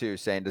right now too,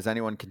 saying, does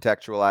anyone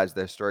contextualize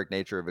the historic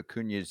nature of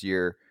Acuna's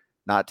year,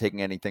 not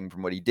taking anything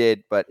from what he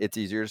did, but it's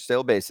easier to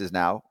steal bases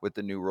now with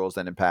the new rules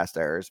than in past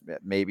eras.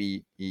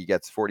 Maybe he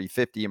gets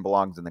 40-50 and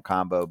belongs in the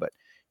combo, but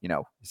he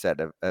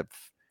said, I've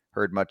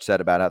heard much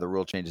said about how the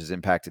rule changes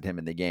impacted him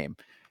in the game.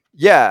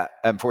 Yeah,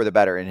 and for the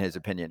better, in his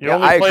opinion. You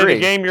only play the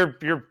game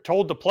you're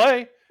told to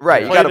play.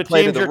 Right, you got to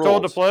play the teams you're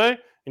told to play,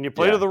 and you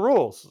play to the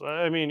rules.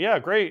 I mean, yeah,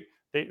 great.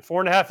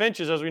 4.5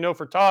 inches, as we know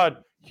for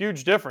Todd,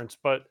 huge difference.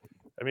 But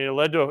I mean,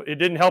 it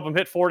didn't help him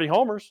hit 40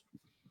 homers.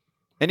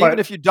 And even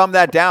if you dumb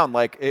that down,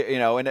 like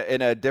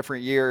in a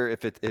different year,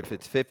 if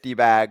it's 50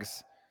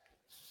 bags,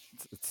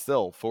 it's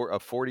still for a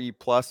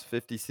 40+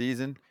 50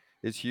 season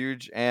is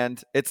huge.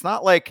 And it's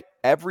not like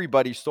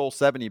everybody stole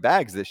 70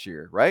 bags this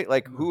year, right?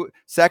 Like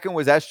second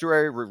was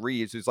Estuary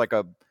Reeves, who's like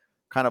a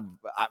kind of,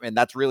 I mean,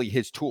 that's really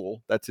his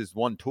tool. That's his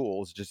one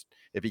tool, is just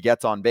if he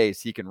gets on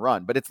base, he can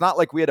run. But it's not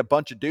like we had a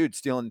bunch of dudes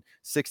stealing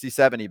 60,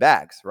 70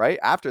 bags, right?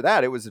 After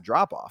that, it was a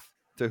drop off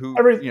to who,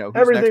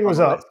 everything was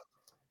up.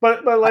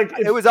 But like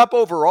it was up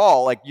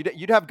overall. Like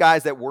you'd have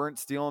guys that weren't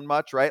stealing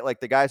much, right? Like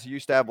the guys who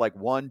used to have like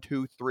 1,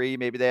 2, 3,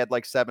 maybe they had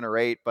like 7 or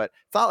 8, but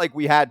it's not like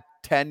we had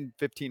 10,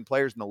 15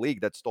 players in the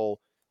league that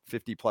stole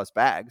 50 plus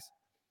bags.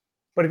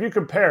 But if you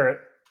compare it,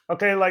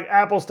 okay, like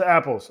apples to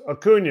apples,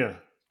 Acuna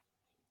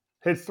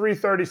hit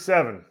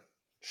 337.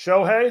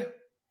 Shohei,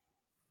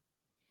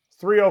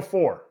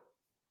 304.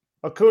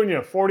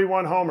 Acuna,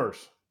 41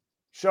 homers.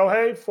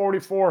 Shohei,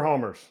 44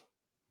 homers.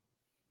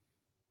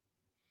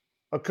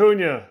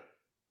 Acuna,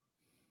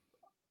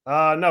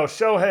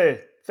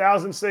 Shohei,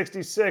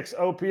 1,066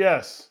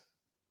 OPS.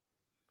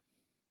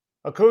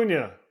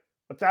 Acuna,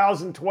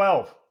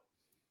 1,012.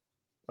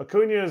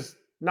 Acuna is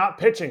not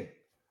pitching.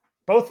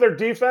 Both their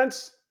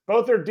defenses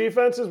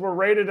were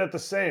rated at the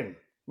same,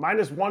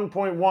 minus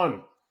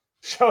 1.1.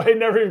 Shohei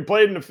never even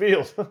played in the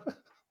field.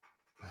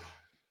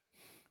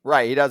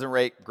 Right, he doesn't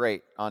rate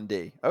great on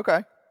D.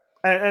 Okay.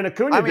 And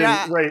Acuna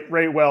didn't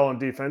rate well on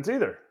defense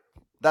either.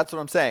 That's what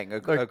I'm saying.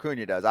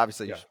 Acuna does.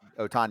 Obviously,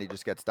 Ohtani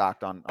just gets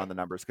docked on the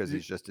numbers because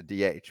he's just a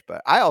DH.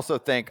 But I also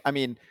think,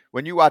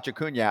 when you watch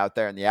Acuna out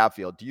there in the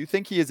outfield, do you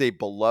think he is a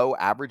below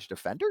average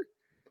defender?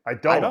 I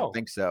don't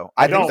think so.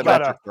 I think the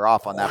metrics are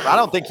off on that. But I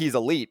don't think he's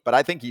elite, but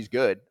I think he's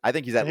good. I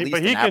think he's at least.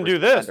 But he an can do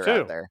average this defender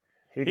too. Out there.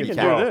 He can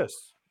do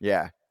this.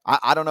 Yeah,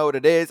 I don't know what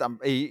it is.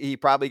 He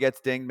probably gets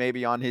dinged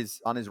maybe on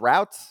his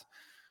routes.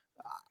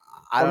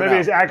 I don't know,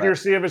 his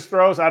accuracy of his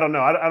throws. I don't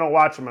know. I don't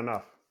watch him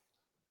enough.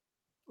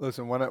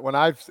 Listen, when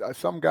I've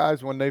some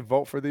guys, when they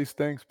vote for these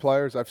things,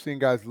 players, I've seen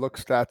guys look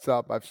stats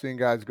up. I've seen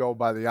guys go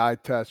by the eye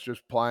test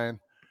just playing.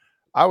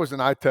 I was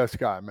an eye test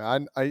guy,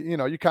 man. I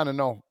you kind of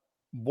know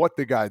what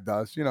the guy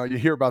does. You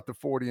hear about the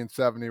 40 and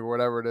 70 or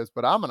whatever it is,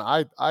 but I'm an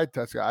eye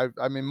test guy.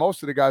 I mean,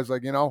 most of the guys,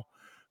 like,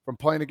 from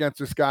playing against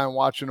this guy and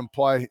watching him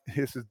play,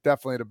 this is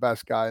definitely the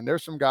best guy. And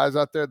there's some guys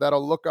out there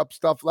that'll look up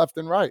stuff left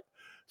and right.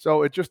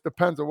 So it just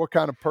depends on what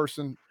kind of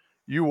person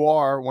you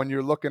are when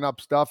you're looking up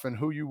stuff and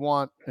who you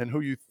want and who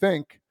you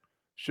think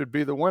should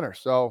be the winner.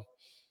 So,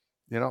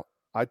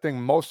 I think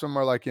most of them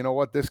are like, you know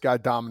what, this guy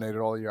dominated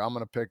all year, I'm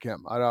going to pick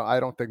him.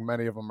 I don't think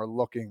many of them are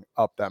looking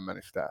up that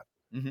many stats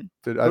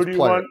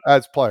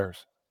as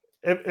players.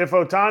 If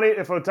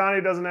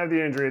Ohtani doesn't have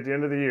the injury at the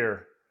end of the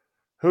year,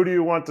 who do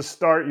you want to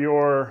start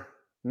your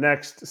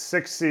next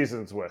 6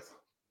 seasons with?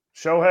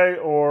 Shohei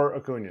or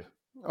Acuna?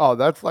 Oh,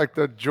 that's like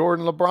the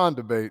Jordan LeBron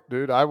debate,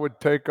 dude. I would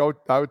take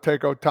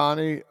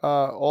Ohtani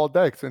all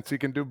day since he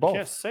can do both.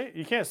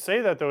 You can't say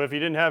that though. If he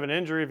didn't have an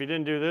injury, if he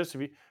didn't do this,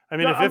 if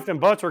if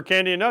and buts were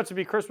candy and nuts, it'd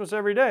be Christmas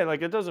every day.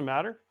 Like, it doesn't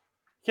matter.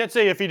 You can't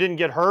say if he didn't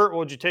get hurt,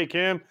 would you take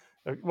him?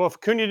 Well, if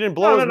Acuna didn't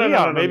blow his knee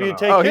out, maybe you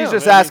take him. Oh, he's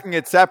just asking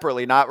it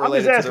separately, not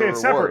related to the reward.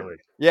 Separately.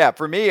 Yeah,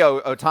 for me,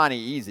 Ohtani,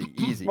 easy.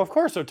 Well, of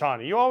course,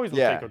 Ohtani. You always will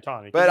take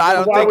Ohtani. But I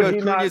don't think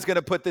Acuna is going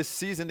to put this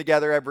season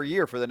together every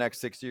year for the next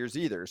 6 years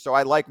either. So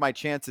I like my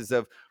chances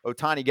of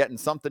Ohtani getting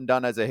something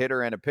done as a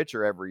hitter and a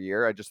pitcher every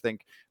year. I just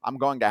think I'm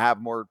going to have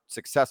more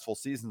successful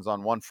seasons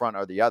on one front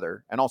or the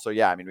other. And also, we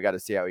got to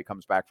see how he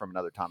comes back from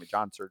another Tommy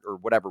John surgery or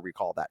whatever we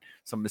call that,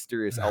 some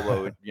mysterious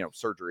elbow,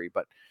 surgery.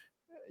 But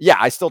yeah,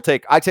 I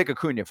take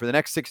Acuna for the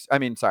next I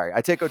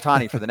take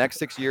Ohtani for the next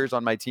 6 years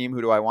on my team.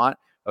 Who do I want?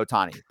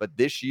 Ohtani. But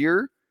this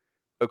year,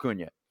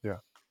 Acuna. Yeah.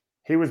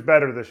 He was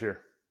better this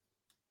year.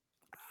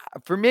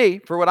 For me,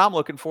 for what I'm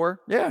looking for,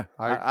 yeah.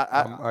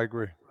 I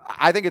agree.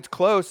 I think it's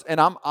close,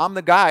 and I'm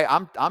the guy.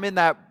 I'm in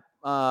that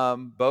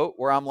boat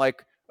where I'm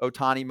like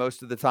Ohtani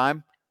most of the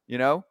time,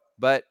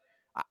 But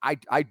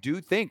I do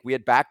think we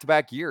had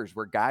back-to-back years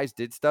where guys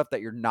did stuff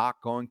that you're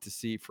not going to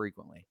see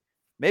frequently.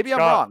 Maybe I'm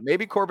wrong.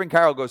 Maybe Corbin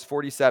Carroll goes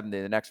 40-70 in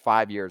the next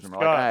 5 years, and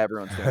we're like,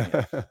 everyone's doing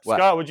it.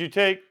 Scott, would you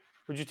take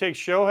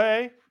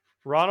Shohei,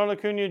 Ronald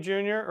Acuna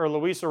Jr., or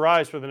Luis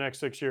Ariz for the next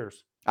 6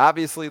 years?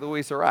 Obviously,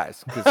 Luis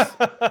Ariz, because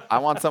I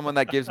want someone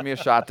that gives me a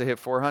shot to hit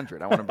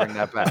 400. I want to bring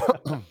that back.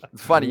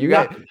 It's funny.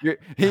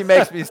 He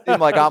makes me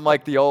seem like I'm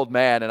like the old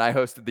man, and I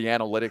hosted the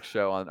analytics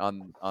show on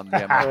the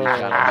MLB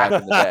channel back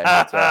in the day.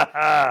 So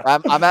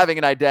I'm having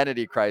an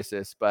identity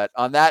crisis. But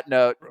on that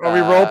note, are we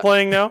role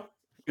playing now?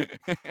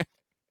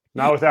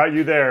 Not without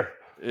you there.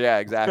 Yeah,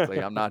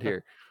 exactly. I'm not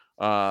here.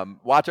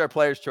 Watch our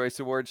Players' Choice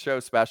Awards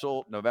show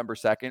special November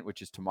 2nd,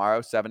 which is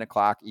tomorrow, 7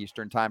 o'clock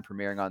Eastern time,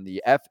 premiering on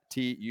the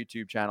FT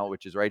YouTube channel,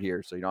 which is right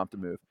here, so you don't have to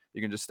move.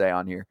 You can just stay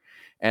on here.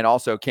 And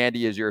also,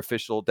 Candy is your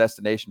official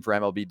destination for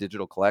MLB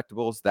digital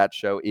collectibles. That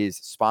show is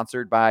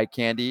sponsored by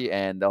Candy,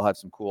 and they'll have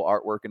some cool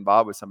artwork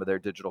involved with some of their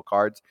digital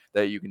cards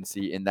that you can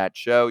see in that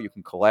show. You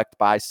can collect,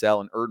 buy,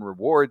 sell, and earn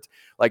rewards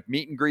like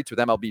meet and greets with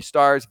MLB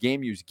stars,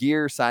 game use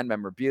gear, signed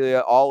memorabilia,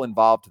 all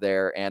involved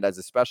there. And as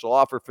a special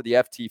offer for the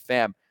FT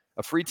fam,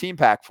 a free team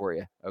pack for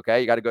you.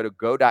 Okay. You got to go to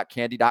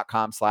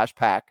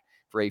go.candy.com/pack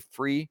for a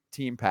free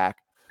team pack.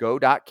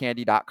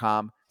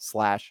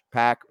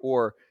 Go.candy.com/pack.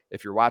 Or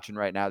if you're watching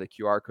right now, the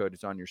QR code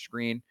is on your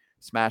screen.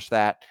 Smash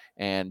that.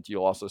 And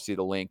you'll also see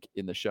the link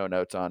in the show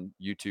notes on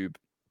YouTube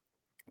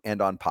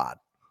and on Pod.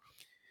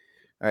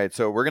 All right.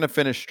 So we're going to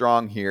finish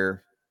strong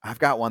here. I've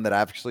got one that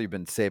I've actually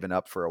been saving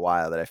up for a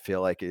while that I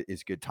feel like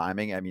is good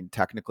timing. I mean,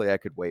 technically I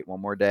could wait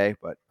one more day,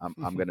 but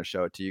I'm going to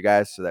show it to you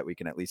guys so that we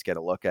can at least get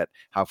a look at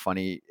how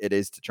funny it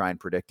is to try and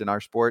predict in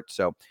our sport.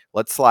 So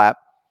let's slap.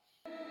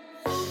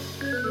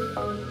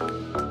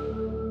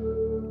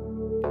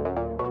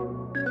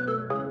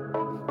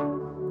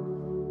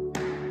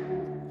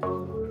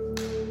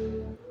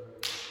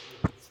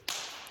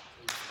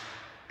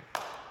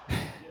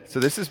 So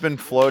this has been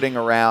floating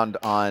around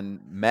on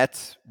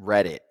Mets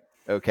Reddit,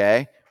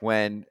 okay,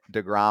 when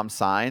DeGrom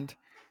signed.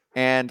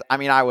 And I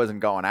mean, I wasn't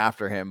going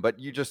after him, but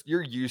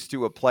you're used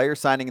to a player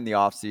signing in the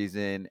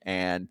offseason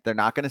and they're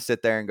not going to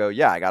sit there and go,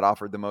 yeah, I got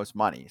offered the most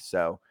money.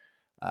 So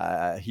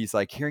he's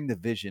like hearing the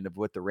vision of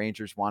what the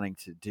Rangers wanting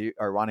to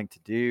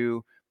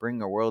do,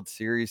 bring a World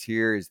Series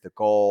here is the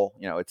goal.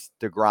 You know, it's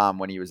DeGrom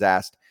when he was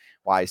asked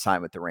why he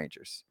signed with the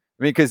Rangers.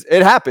 I mean, because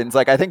it happens.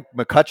 Like, I think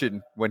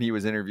McCutchen, when he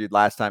was interviewed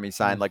last time he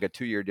signed like a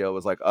 2-year deal,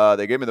 was like,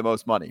 they gave me the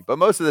most money. But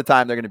most of the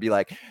time, they're going to be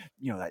like,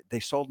 they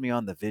sold me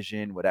on the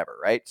vision, whatever,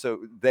 right? So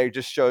they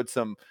just showed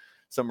some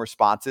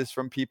responses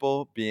from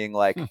people being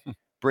like,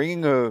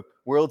 bringing a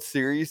World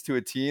Series to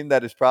a team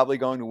that is probably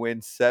going to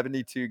win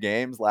 72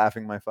 games,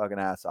 laughing my fucking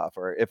ass off.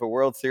 Or if a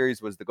World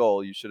Series was the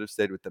goal, you should have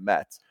stayed with the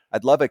Mets.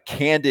 I'd love a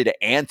candid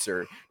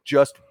answer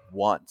just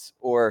once.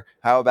 Or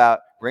how about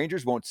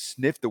Rangers won't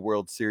sniff the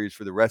World Series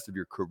for the rest of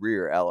your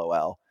career,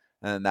 LOL.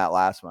 And then that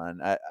last one,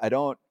 I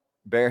don't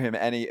bear him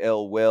any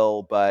ill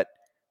will, but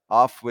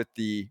off with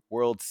the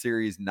World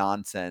Series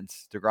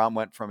nonsense. DeGrom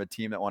went from a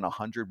team that won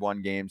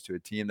 101 games to a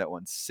team that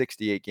won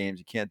 68 games.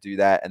 You can't do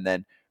that and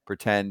then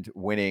pretend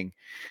winning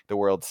the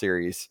World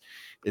Series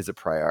is a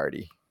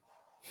priority.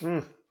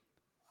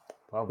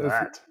 Love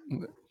that.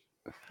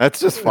 That's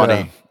just funny.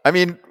 Yeah. I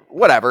mean,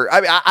 whatever.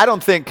 I mean, I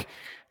don't think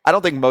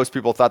most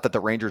people thought that the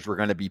Rangers were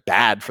going to be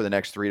bad for the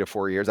next 3 to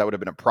 4 years. That would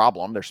have been a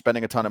problem. They're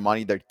spending a ton of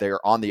money.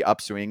 They're on the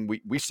upswing.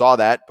 We saw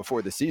that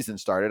before the season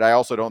started. I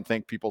also don't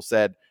think people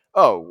said,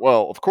 oh,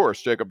 well, of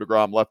course, Jacob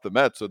deGrom left the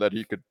Mets so that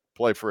he could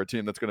play for a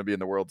team that's going to be in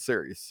the World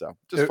Series. So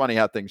just funny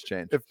how things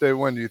change. If they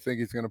win, do you think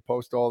he's going to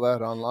post all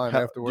that online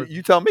afterwards?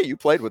 You tell me. You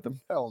played with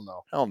him. Hell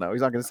no. Hell no.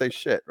 He's not going to say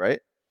shit, right?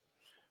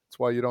 That's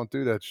why you don't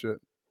do that shit.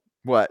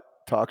 What?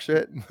 Talk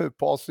shit?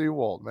 Paul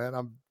Sewald,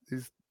 man.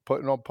 He's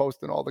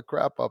posting all the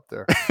crap up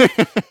there.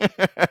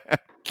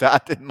 I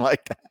didn't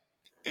like that.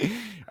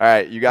 All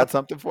right, you got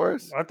something for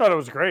us? I thought it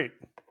was great,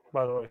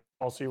 by the way,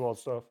 all Seawald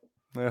stuff.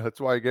 Yeah,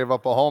 that's why he gave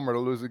up a homer to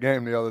lose the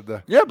game the other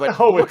day. Yeah, but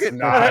no, it's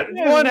not.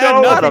 One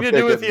had nothing to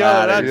do with the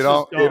other.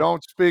 You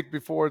don't speak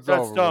before it's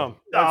over. That's dumb.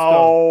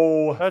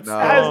 No, that's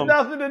dumb. It has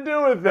nothing to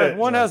do with it.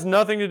 One has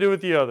nothing to do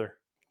with the other.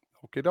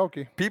 Okie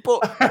dokie.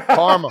 People,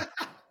 karma.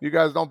 You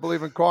guys don't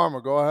believe in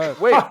karma. Go ahead.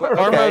 Wait, but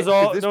karma is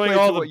all doing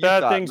all the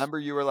bad things. Remember,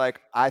 you were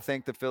like, I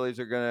think the Phillies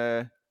are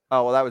gonna.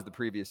 Oh, well, that was the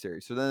previous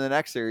series. So then the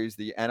next series,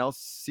 the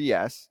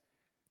NLCS,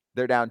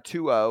 they're down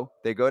 2-0.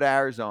 They go to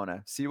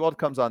Arizona. Sewald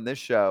comes on this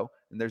show,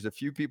 and there's a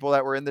few people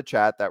that were in the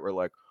chat that were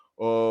like,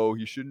 oh,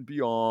 he shouldn't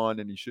be on,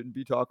 and he shouldn't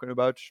be talking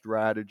about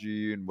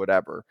strategy and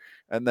whatever.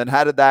 And then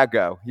how did that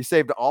go? He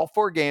saved all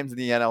 4 games in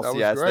the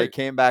NLCS. They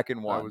came back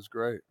and won. That was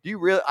great. Do you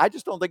really? I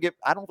just don't think it.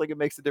 I don't think it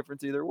makes a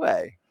difference either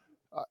way.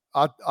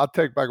 I'll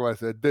take back what I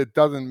said. It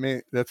doesn't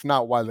mean that's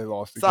not why they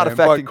lost. It's not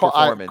affecting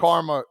performance.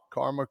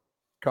 Karma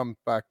comes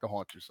back to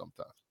haunt you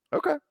sometimes.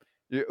 Okay.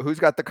 Who's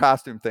got the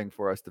costume thing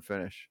for us to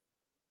finish?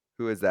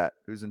 Who is that?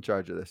 Who's in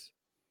charge of this?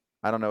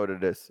 I don't know what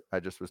it is. I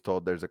just was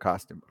told there's a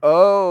costume.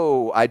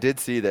 Oh, I did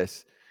see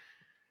this.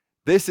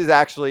 This is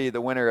actually the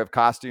winner of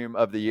Costume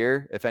of the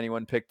Year. If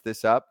anyone picked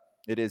this up,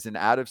 it is an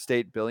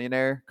out-of-state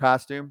billionaire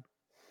costume.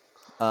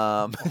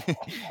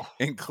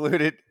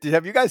 Included.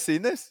 Have you guys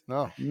seen this?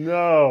 No.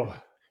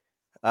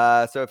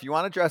 So if you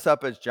want to dress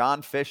up as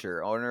John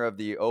Fisher, owner of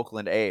the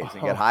Oakland A's,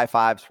 and get high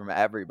fives from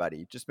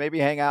everybody, just maybe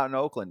hang out in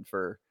Oakland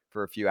for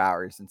a few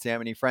hours and see how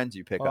many friends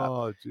you pick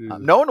up.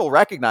 No one will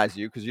recognize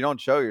you because you don't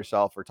show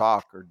yourself or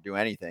talk or do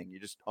anything. You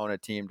just own a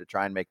team to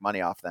try and make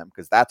money off them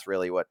because that's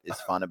really what is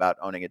fun about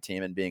owning a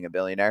team and being a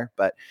billionaire.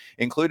 But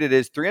included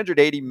is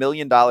 $380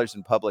 million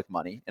in public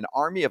money, an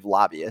army of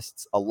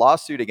lobbyists, a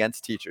lawsuit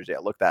against teachers. Yeah,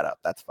 look that up.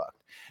 That's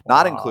fucked. Wow.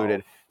 Not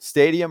included.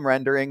 Stadium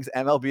renderings,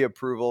 MLB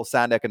approval,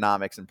 sound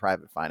economics, and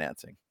private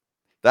financing.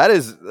 That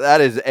is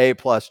A+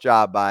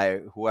 job by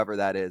whoever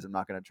that is. I'm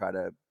not going to try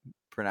to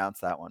pronounce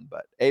that one,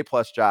 but A+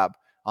 job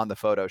on the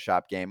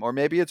Photoshop game. Or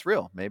maybe it's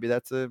real. Maybe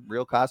that's a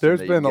real costume.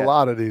 There's been a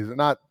lot of these,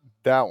 not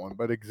that one,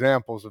 but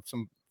examples of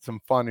some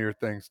funnier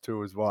things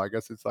too as well. I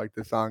guess it's like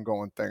this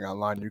ongoing thing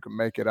online. You can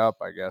make it up,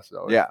 I guess.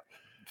 So yeah,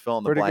 fill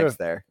in the blanks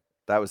there.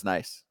 That was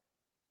nice.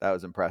 That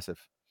was impressive.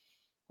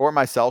 Or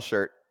my Cell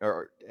shirt,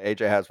 or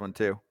AJ has one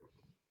too.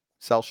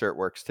 Cell shirt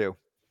works too.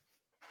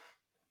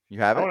 You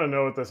have it? I want to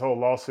know what this whole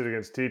lawsuit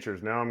against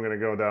teachers. Now I'm going to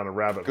go down a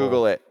rabbit hole.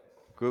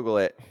 Google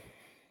it.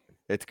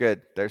 It's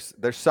good. There's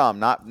some,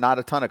 not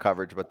a ton of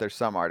coverage, but there's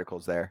some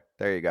articles there.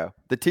 There you go.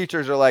 The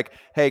teachers are like,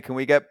 hey, can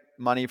we get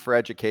money for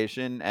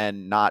education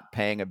and not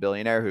paying a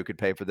billionaire who could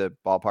pay for the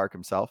ballpark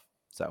himself?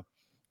 So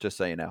just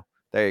so you know.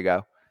 There you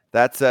go.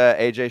 That's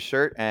AJ's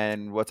shirt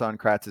and what's on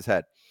Kratz's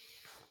head.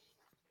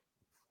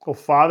 Well,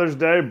 Father's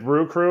Day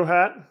Brew Crew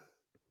hat.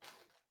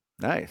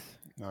 Nice.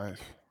 Nice.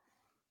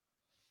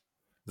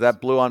 Is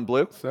that blue on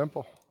blue?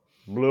 Simple.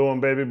 Blue on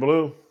baby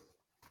blue.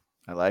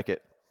 I like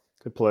it.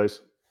 Good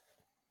place.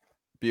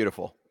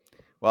 Beautiful.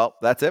 Well,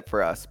 that's it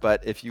for us.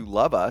 But if you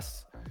love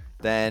us,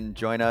 then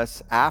join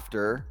us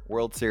after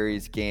World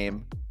Series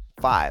Game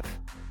 5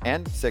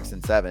 and 6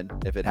 and 7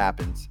 if it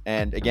happens.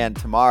 And again,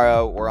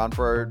 tomorrow we're on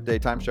for our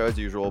daytime show as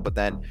usual. But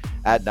then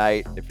at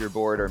night, if you're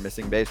bored or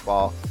missing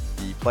baseball,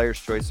 the Players'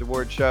 Choice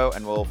Award show,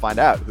 and we'll find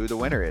out who the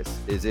winner is.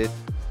 Is it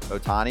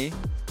Ohtani,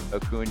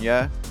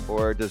 Acuna,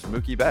 or does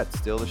Mookie Betts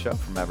steal the show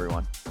from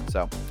everyone?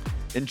 So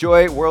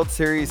enjoy World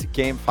Series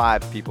Game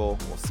 5, people.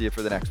 We'll see you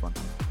for the next one.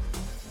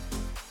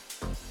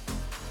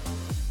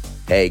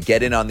 Hey,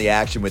 get in on the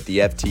action with the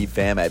FT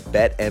fam at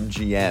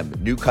BetMGM.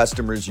 New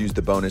customers use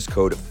the bonus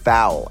code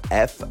FOUL,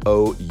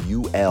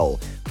 F-O-U-L,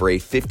 for a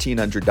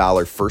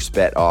 $1,500 first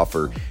bet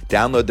offer.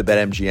 Download the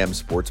BetMGM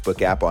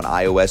Sportsbook app on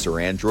iOS or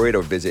Android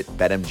or visit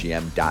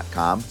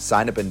BetMGM.com.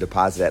 Sign up and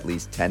deposit at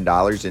least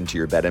 $10 into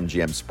your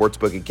BetMGM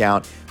Sportsbook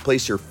account.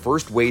 Place your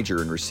first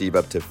wager and receive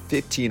up to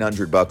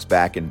 $1,500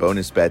 back in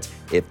bonus bets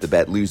if the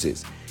bet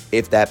loses.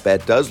 If that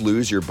bet does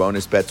lose, your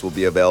bonus bets will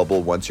be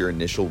available once your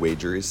initial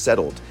wager is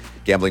settled.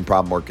 Gambling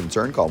problem or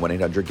concern? Call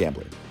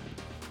 1-800-GAMBLER.